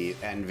watched the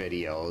end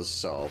videos,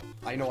 so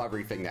I know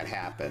everything that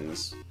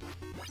happens.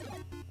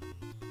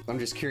 I'm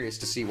just curious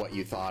to see what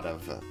you thought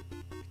of...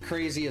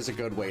 Crazy is a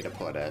good way to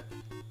put it.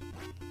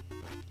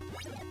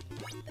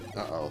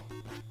 Uh-oh.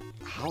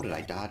 How did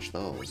I dodge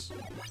those?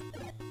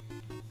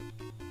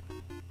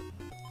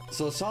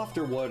 So the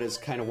softer wood is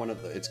kind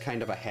of it's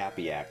kind of a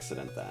happy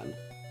accident then.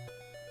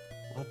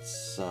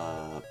 Let's,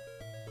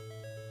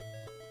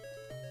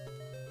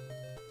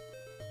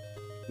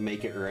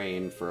 make it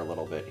rain for a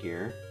little bit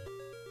here.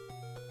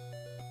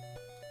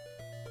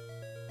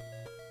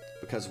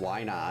 Because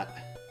why not?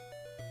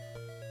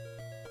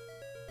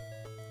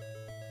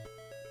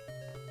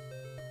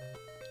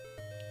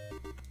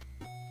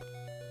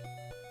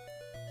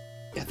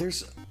 Yeah,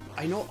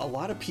 I know a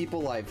lot of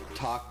people I've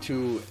talked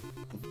to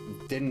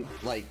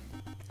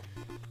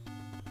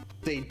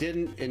they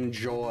didn't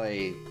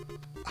enjoy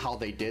how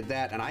they did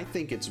that, and I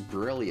think it's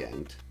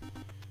brilliant.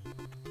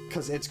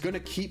 Because it's going to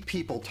keep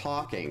people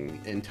talking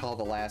until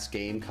the last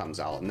game comes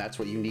out, and that's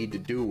what you need to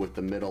do with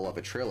the middle of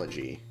a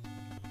trilogy.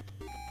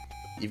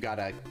 You've got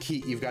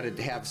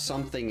to have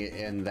something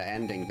in the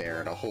ending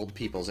there to hold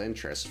people's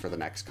interest for the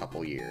next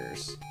couple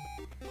years.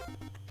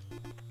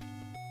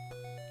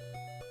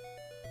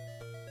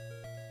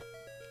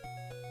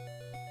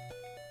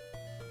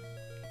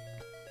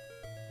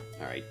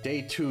 Alright,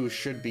 day 2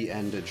 should be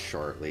ended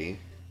shortly.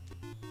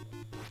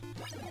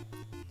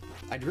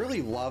 I'd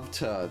really love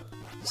to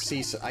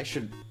see...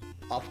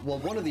 well,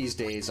 one of these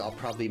days I'll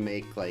probably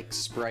make, like,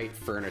 sprite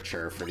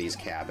furniture for these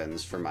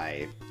cabins for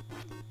my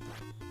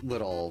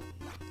little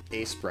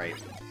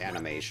A-sprite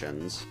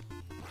animations.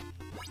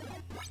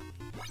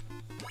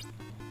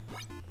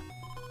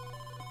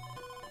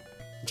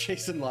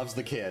 Jason loves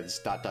the kids, ...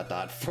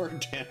 for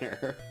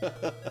dinner.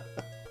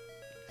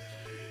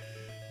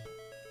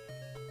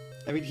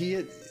 I mean,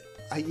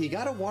 you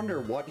gotta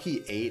wonder what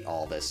he ate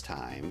all this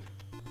time.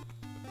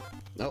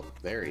 Oh,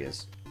 there he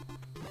is.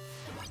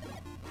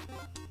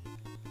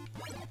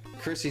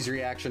 Chrissy's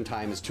reaction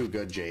time is too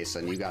good,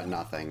 Jason. You got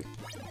nothing.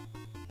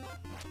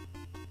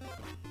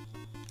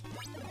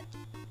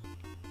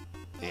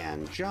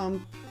 And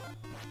jump.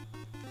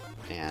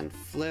 And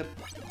flip.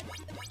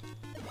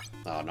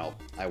 Oh, no.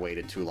 I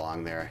waited too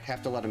long there.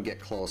 Have to let him get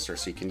closer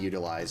so you can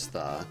utilize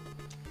the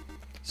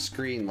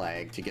screen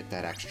lag to get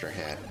that extra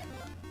hit.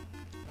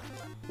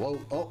 Whoa.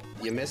 Oh,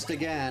 you missed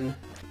again.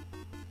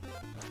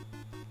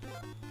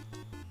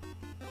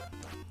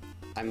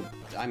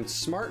 I'm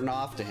smarting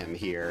off to him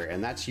here,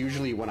 and that's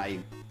usually when I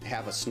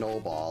have a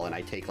snowball and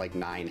I take like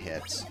 9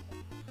 hits.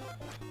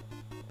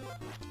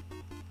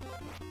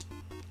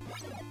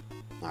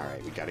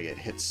 Alright, we gotta get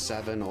hit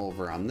 7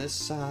 over on this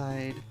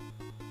side.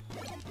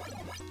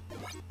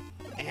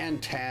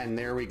 And 10,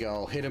 there we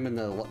go. Hit him in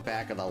the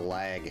back of the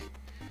leg.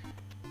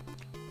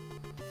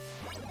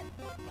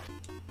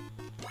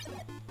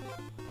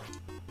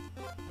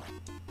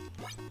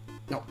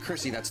 No,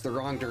 Chrissy, that's the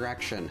wrong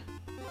direction.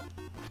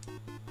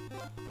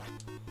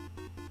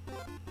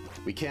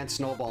 We can't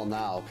snowball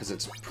now, because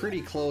it's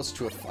pretty close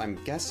to I'm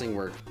guessing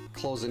we're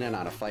closing in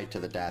on a fight to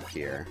the death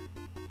here.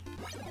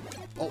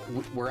 Oh,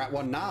 we're at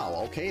one now.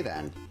 Okay,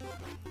 then.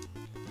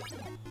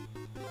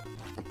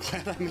 I'm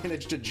glad I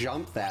managed to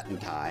jump that in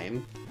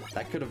time.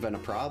 That could have been a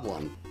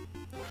problem.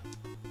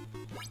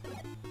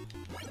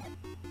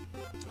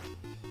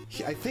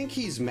 I think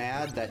he's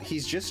mad that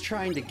he's just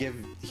trying to give...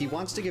 He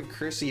wants to give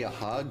Chrissy a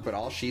hug, but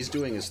all she's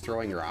doing is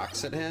throwing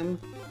rocks at him.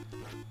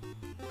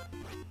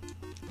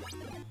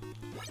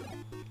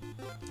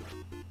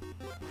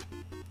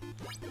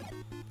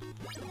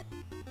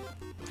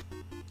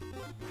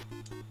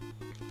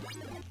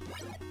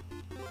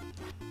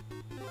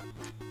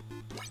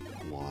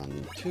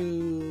 One,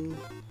 two...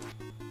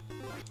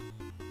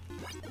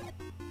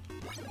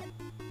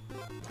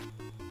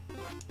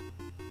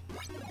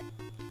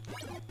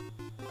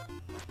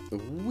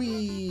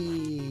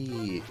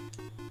 Whee!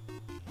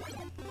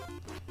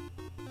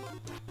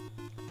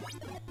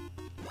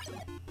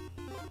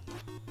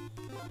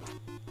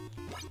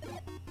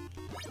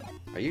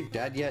 Are you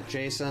dead yet,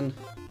 Jason?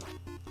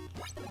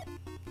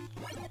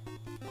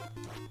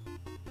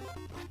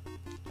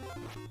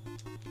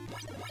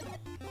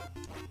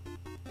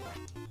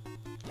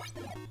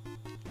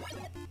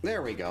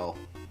 There we go.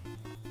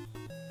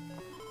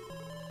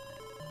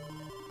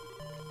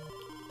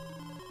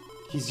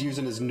 He's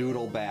using his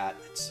noodle bat.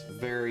 It's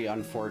very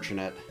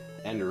unfortunate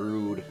and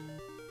rude.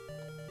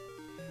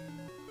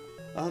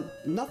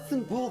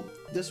 Nothing. Well,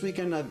 this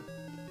weekend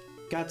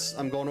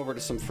I'm going over to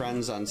some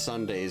friends on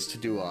Sundays to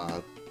do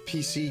a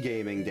PC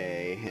gaming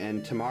day,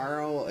 and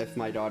tomorrow, if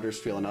my daughter's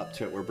feeling up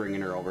to it, we're bringing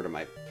her over to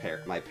my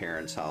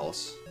parents'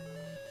 house.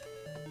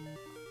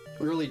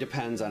 It really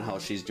depends on how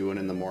she's doing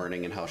in the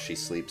morning and how she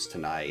sleeps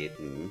tonight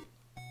and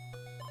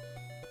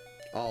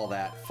all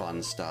that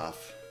fun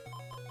stuff.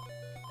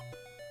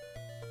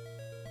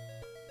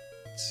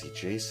 Let's see,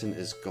 Jason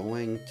is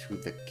going to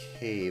the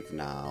cave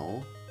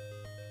now.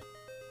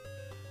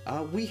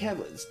 We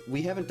haven't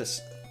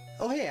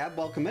oh, hey, Ab,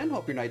 welcome in.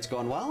 Hope your night's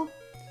going well.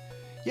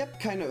 Yep,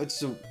 kind of.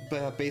 It's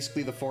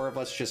basically the four of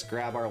us just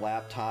grab our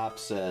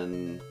laptops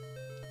and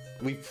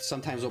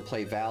sometimes we'll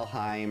play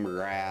Valheim,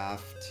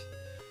 Raft.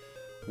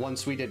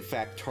 Once we did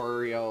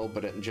Factorio,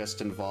 but it just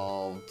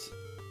involved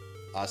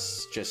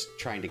us just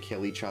trying to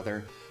kill each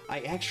other. I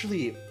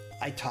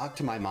talked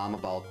to my mom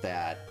about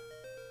that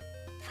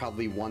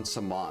probably once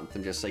a month.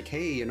 I'm just like,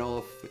 hey, you know,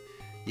 if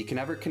you can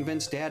ever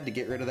convince Dad to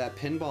get rid of that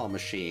pinball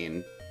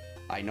machine,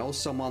 I know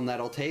someone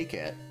that'll take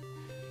it.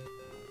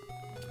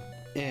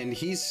 And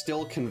he's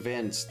still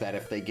convinced that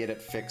if they get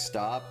it fixed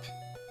up,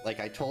 like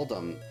I told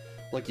him,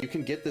 look, you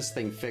can get this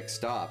thing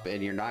fixed up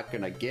and you're not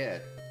gonna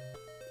get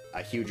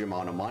a huge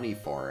amount of money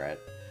for it,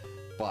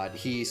 but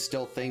he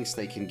still thinks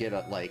they can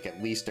get like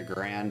at least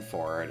 $1,000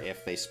 for it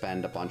if they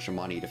spend a bunch of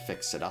money to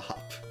fix it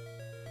up.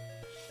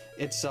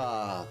 It's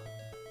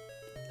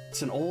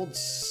an old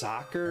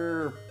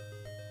soccer...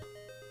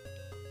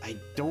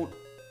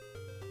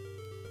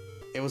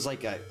 It was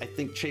like I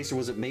think, Chaser,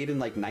 was it made in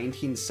like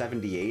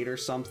 1978 or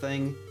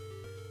something?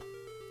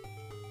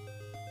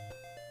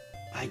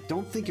 I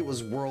don't think it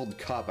was World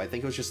Cup. I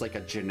think it was just like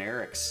a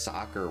generic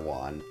soccer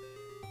one.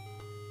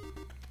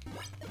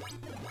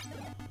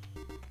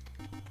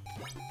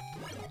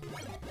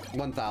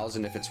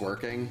 $1,000 if it's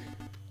working.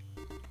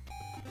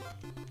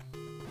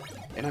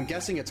 And I'm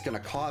guessing it's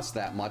gonna cost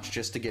that much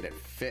just to get it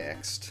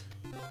fixed.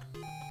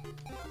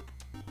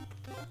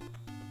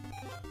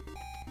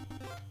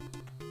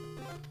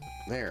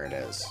 There it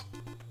is.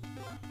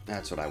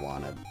 That's what I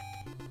wanted.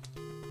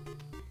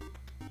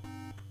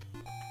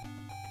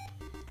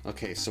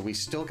 Okay, so we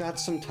still got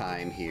some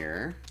time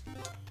here.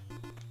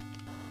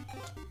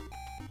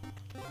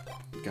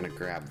 I'm gonna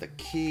grab the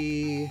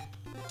key.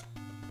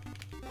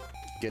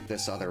 get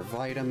this other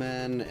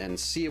vitamin and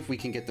see if we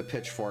can get the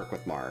pitchfork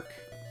with Mark.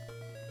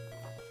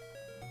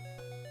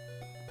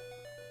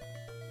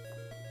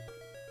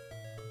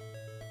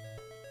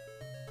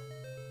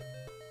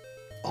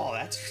 Oh,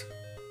 that's...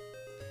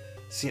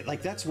 See,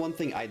 like, that's one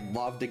thing. I'd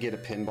love to get a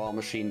pinball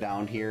machine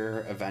down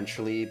here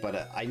eventually,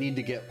 but we need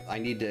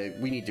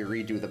to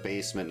redo the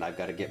basement, and I've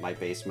got to get my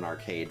basement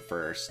arcade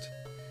first.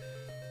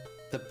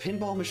 The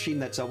pinball machine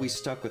that's always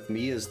stuck with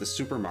me is the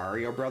Super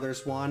Mario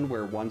Brothers one,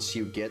 where once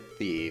you get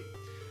the...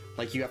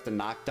 Like, you have to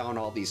knock down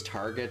all these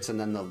targets, and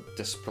then the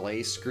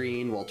display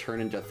screen will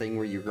turn into a thing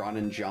where you run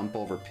and jump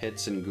over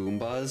pits and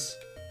Goombas.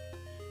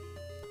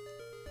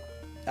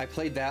 I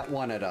played that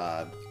one at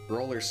a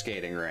roller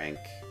skating rink.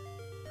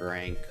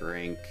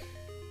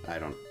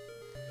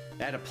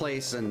 At a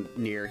place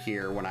near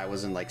here when I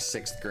was in, like,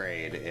 6th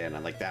grade, and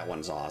I'm like, that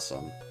one's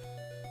awesome.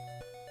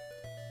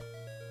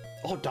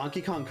 Oh,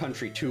 Donkey Kong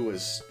Country 2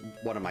 is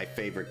one of my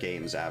favorite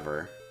games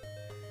ever.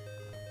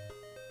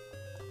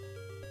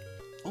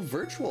 Oh,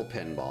 virtual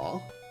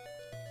pinball.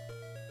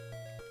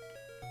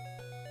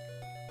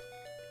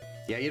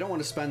 Yeah, you don't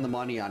want to spend the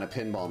money on a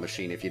pinball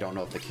machine if you don't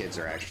know if the kids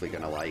are actually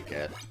going to like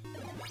it.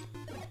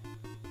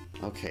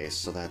 Okay,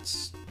 so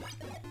that's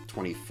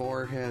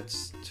 24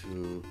 hits,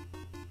 2,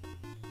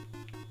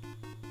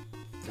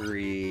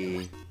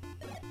 3,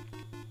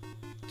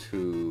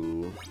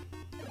 2,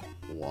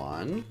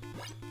 1,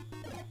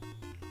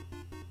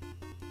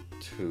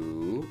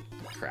 2,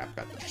 crap,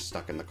 got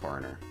stuck in the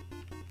corner,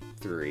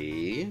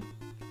 3,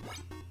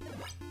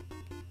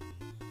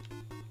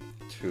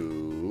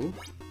 2,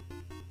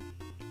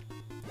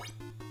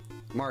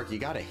 Mark, you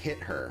gotta hit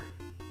her.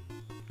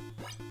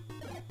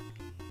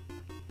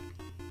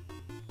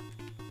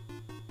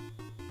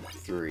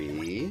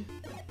 3,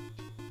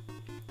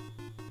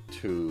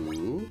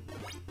 2,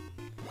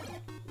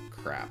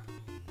 crap.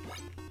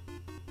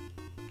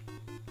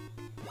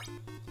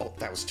 Oh,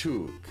 that was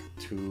 2.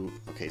 2,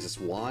 okay, is this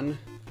 1?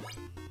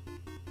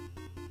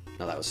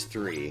 No, that was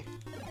 3.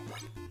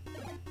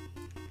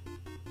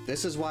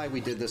 This is why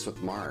we did this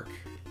with Mark.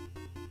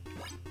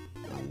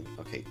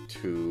 Okay,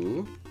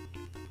 2.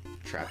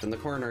 Trapped in the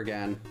corner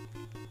again.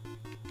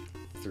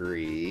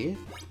 3.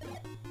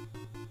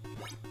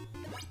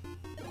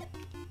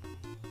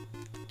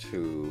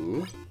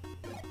 2,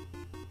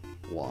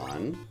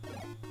 1,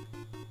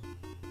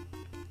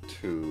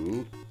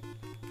 2.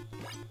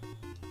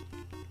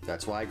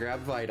 That's why I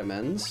grabbed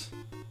vitamins.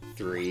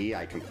 3.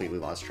 I completely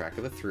lost track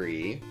of the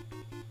 3.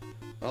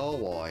 Oh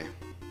boy.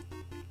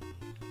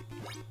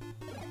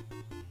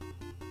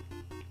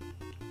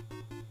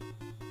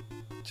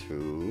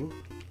 Two.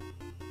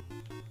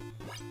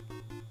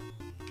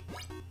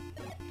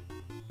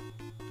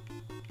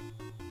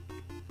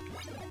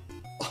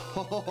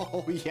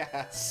 Oh,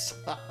 yes!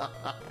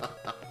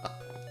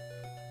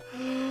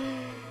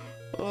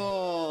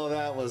 Oh,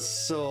 that was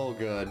so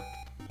good.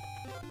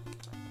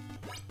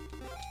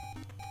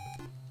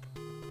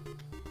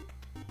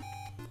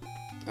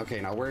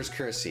 Okay, now where's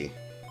Chrissy?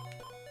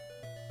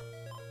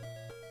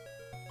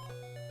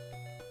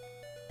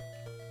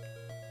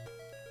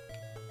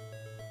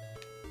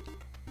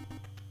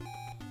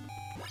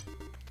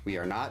 We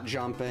are not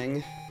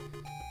jumping.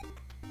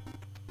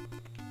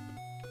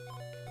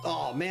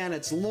 Oh man,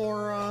 it's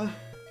Laura.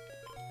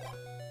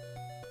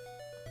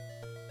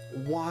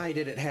 Why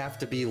did it have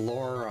to be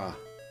Laura?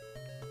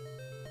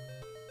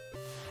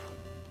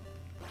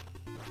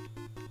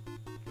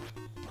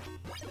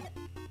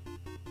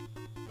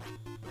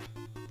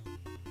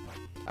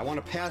 I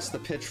want to pass the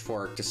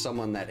pitchfork to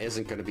someone that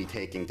isn't going to be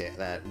taking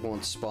that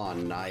won't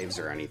spawn knives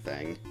or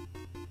anything.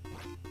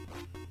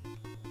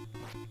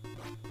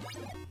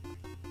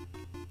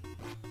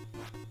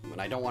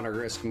 And I don't want to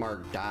risk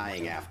Mark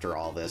dying after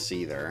all this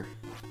either.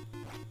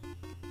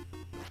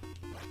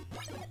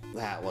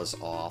 That was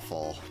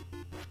awful.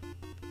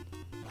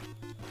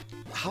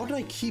 How did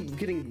I keep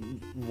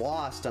getting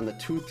lost on the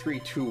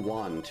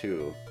 2-3-2-1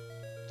 too?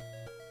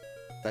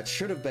 That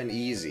should have been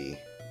easy.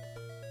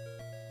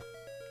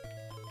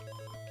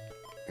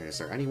 Is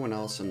there anyone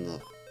else in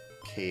the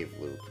cave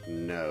loop?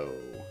 No.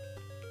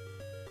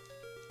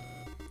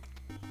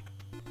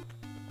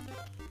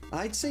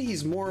 I'd say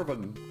he's more of a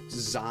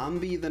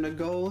zombie than a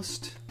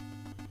ghost.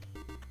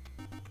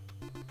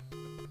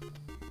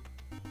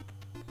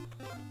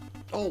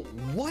 Oh,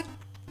 what?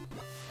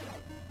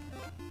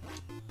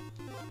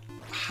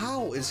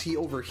 How is he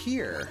over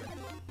here?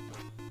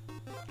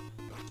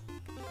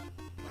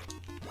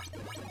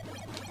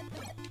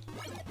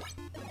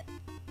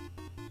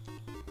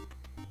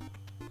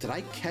 Did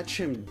I catch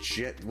him?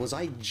 Was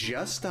I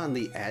just on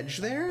the edge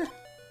there?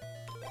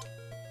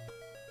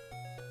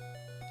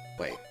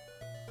 Wait.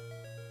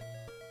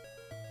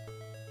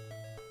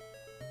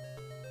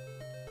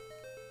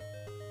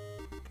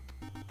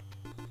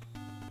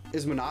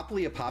 Is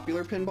Monopoly a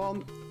popular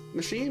pinball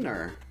machine,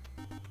 or?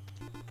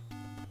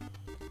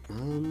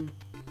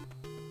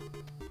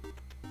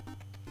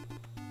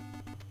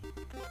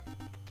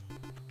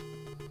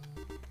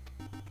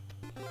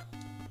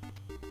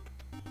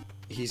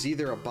 he's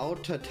either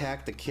about to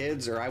attack the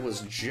kids, or I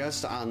was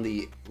just on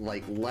the,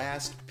 like,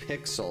 last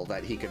pixel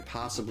that he could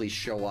possibly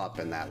show up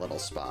in that little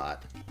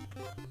spot.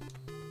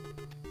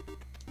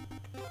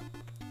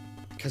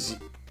 Because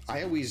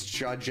I always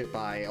judge it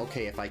by,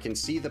 okay, if I can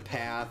see the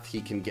path, he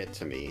can get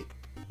to me.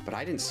 But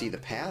I didn't see the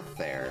path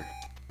there.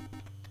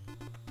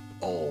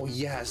 Oh,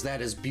 yes,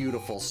 that is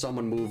beautiful.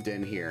 Someone moved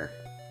in here.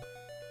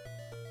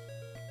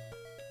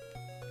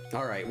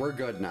 Alright, we're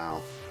good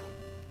now.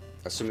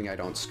 Assuming I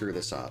don't screw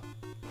this up.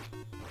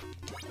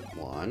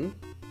 1,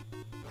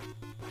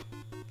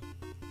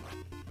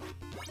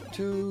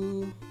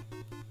 2.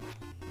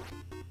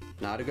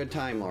 Not a good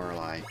time,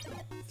 Lorelei.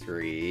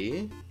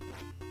 3,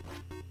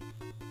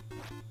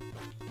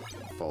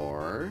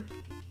 4,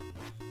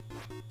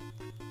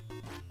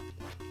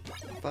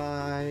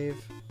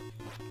 5,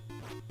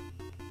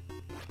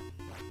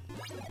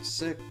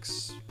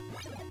 6.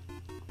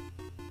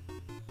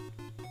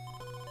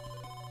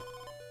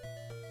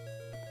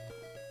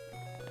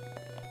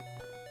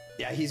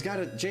 Yeah,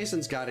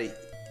 Jason's gotta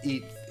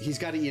eat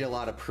a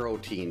lot of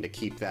protein to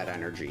keep that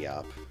energy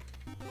up.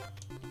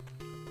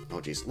 Oh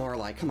geez,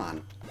 Lorelei, come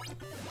on.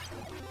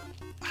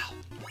 Wow.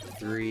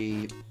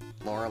 3,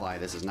 Lorelei,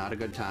 this is not a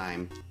good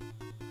time.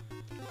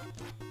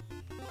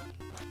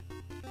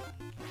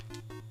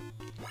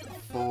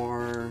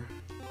 4,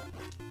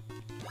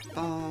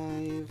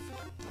 5.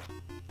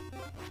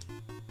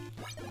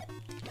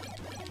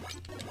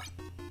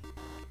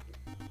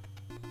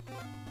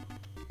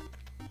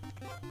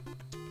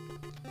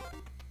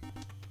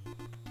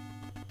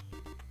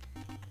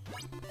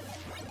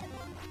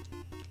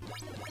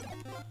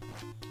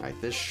 Alright,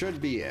 this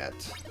should be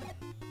it.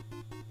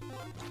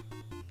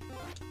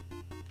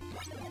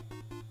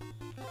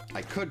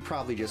 I could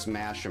probably just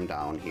mash him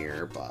down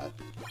here, but...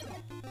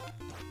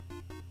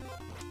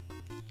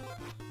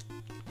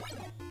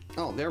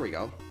 Oh, there we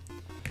go.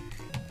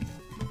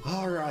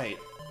 Alright.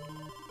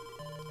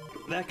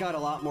 That got a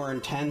lot more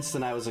intense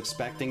than I was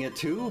expecting it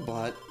to,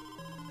 but...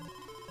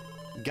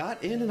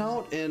 got in and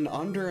out in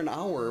under an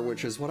hour,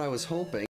 which is what I was hoping.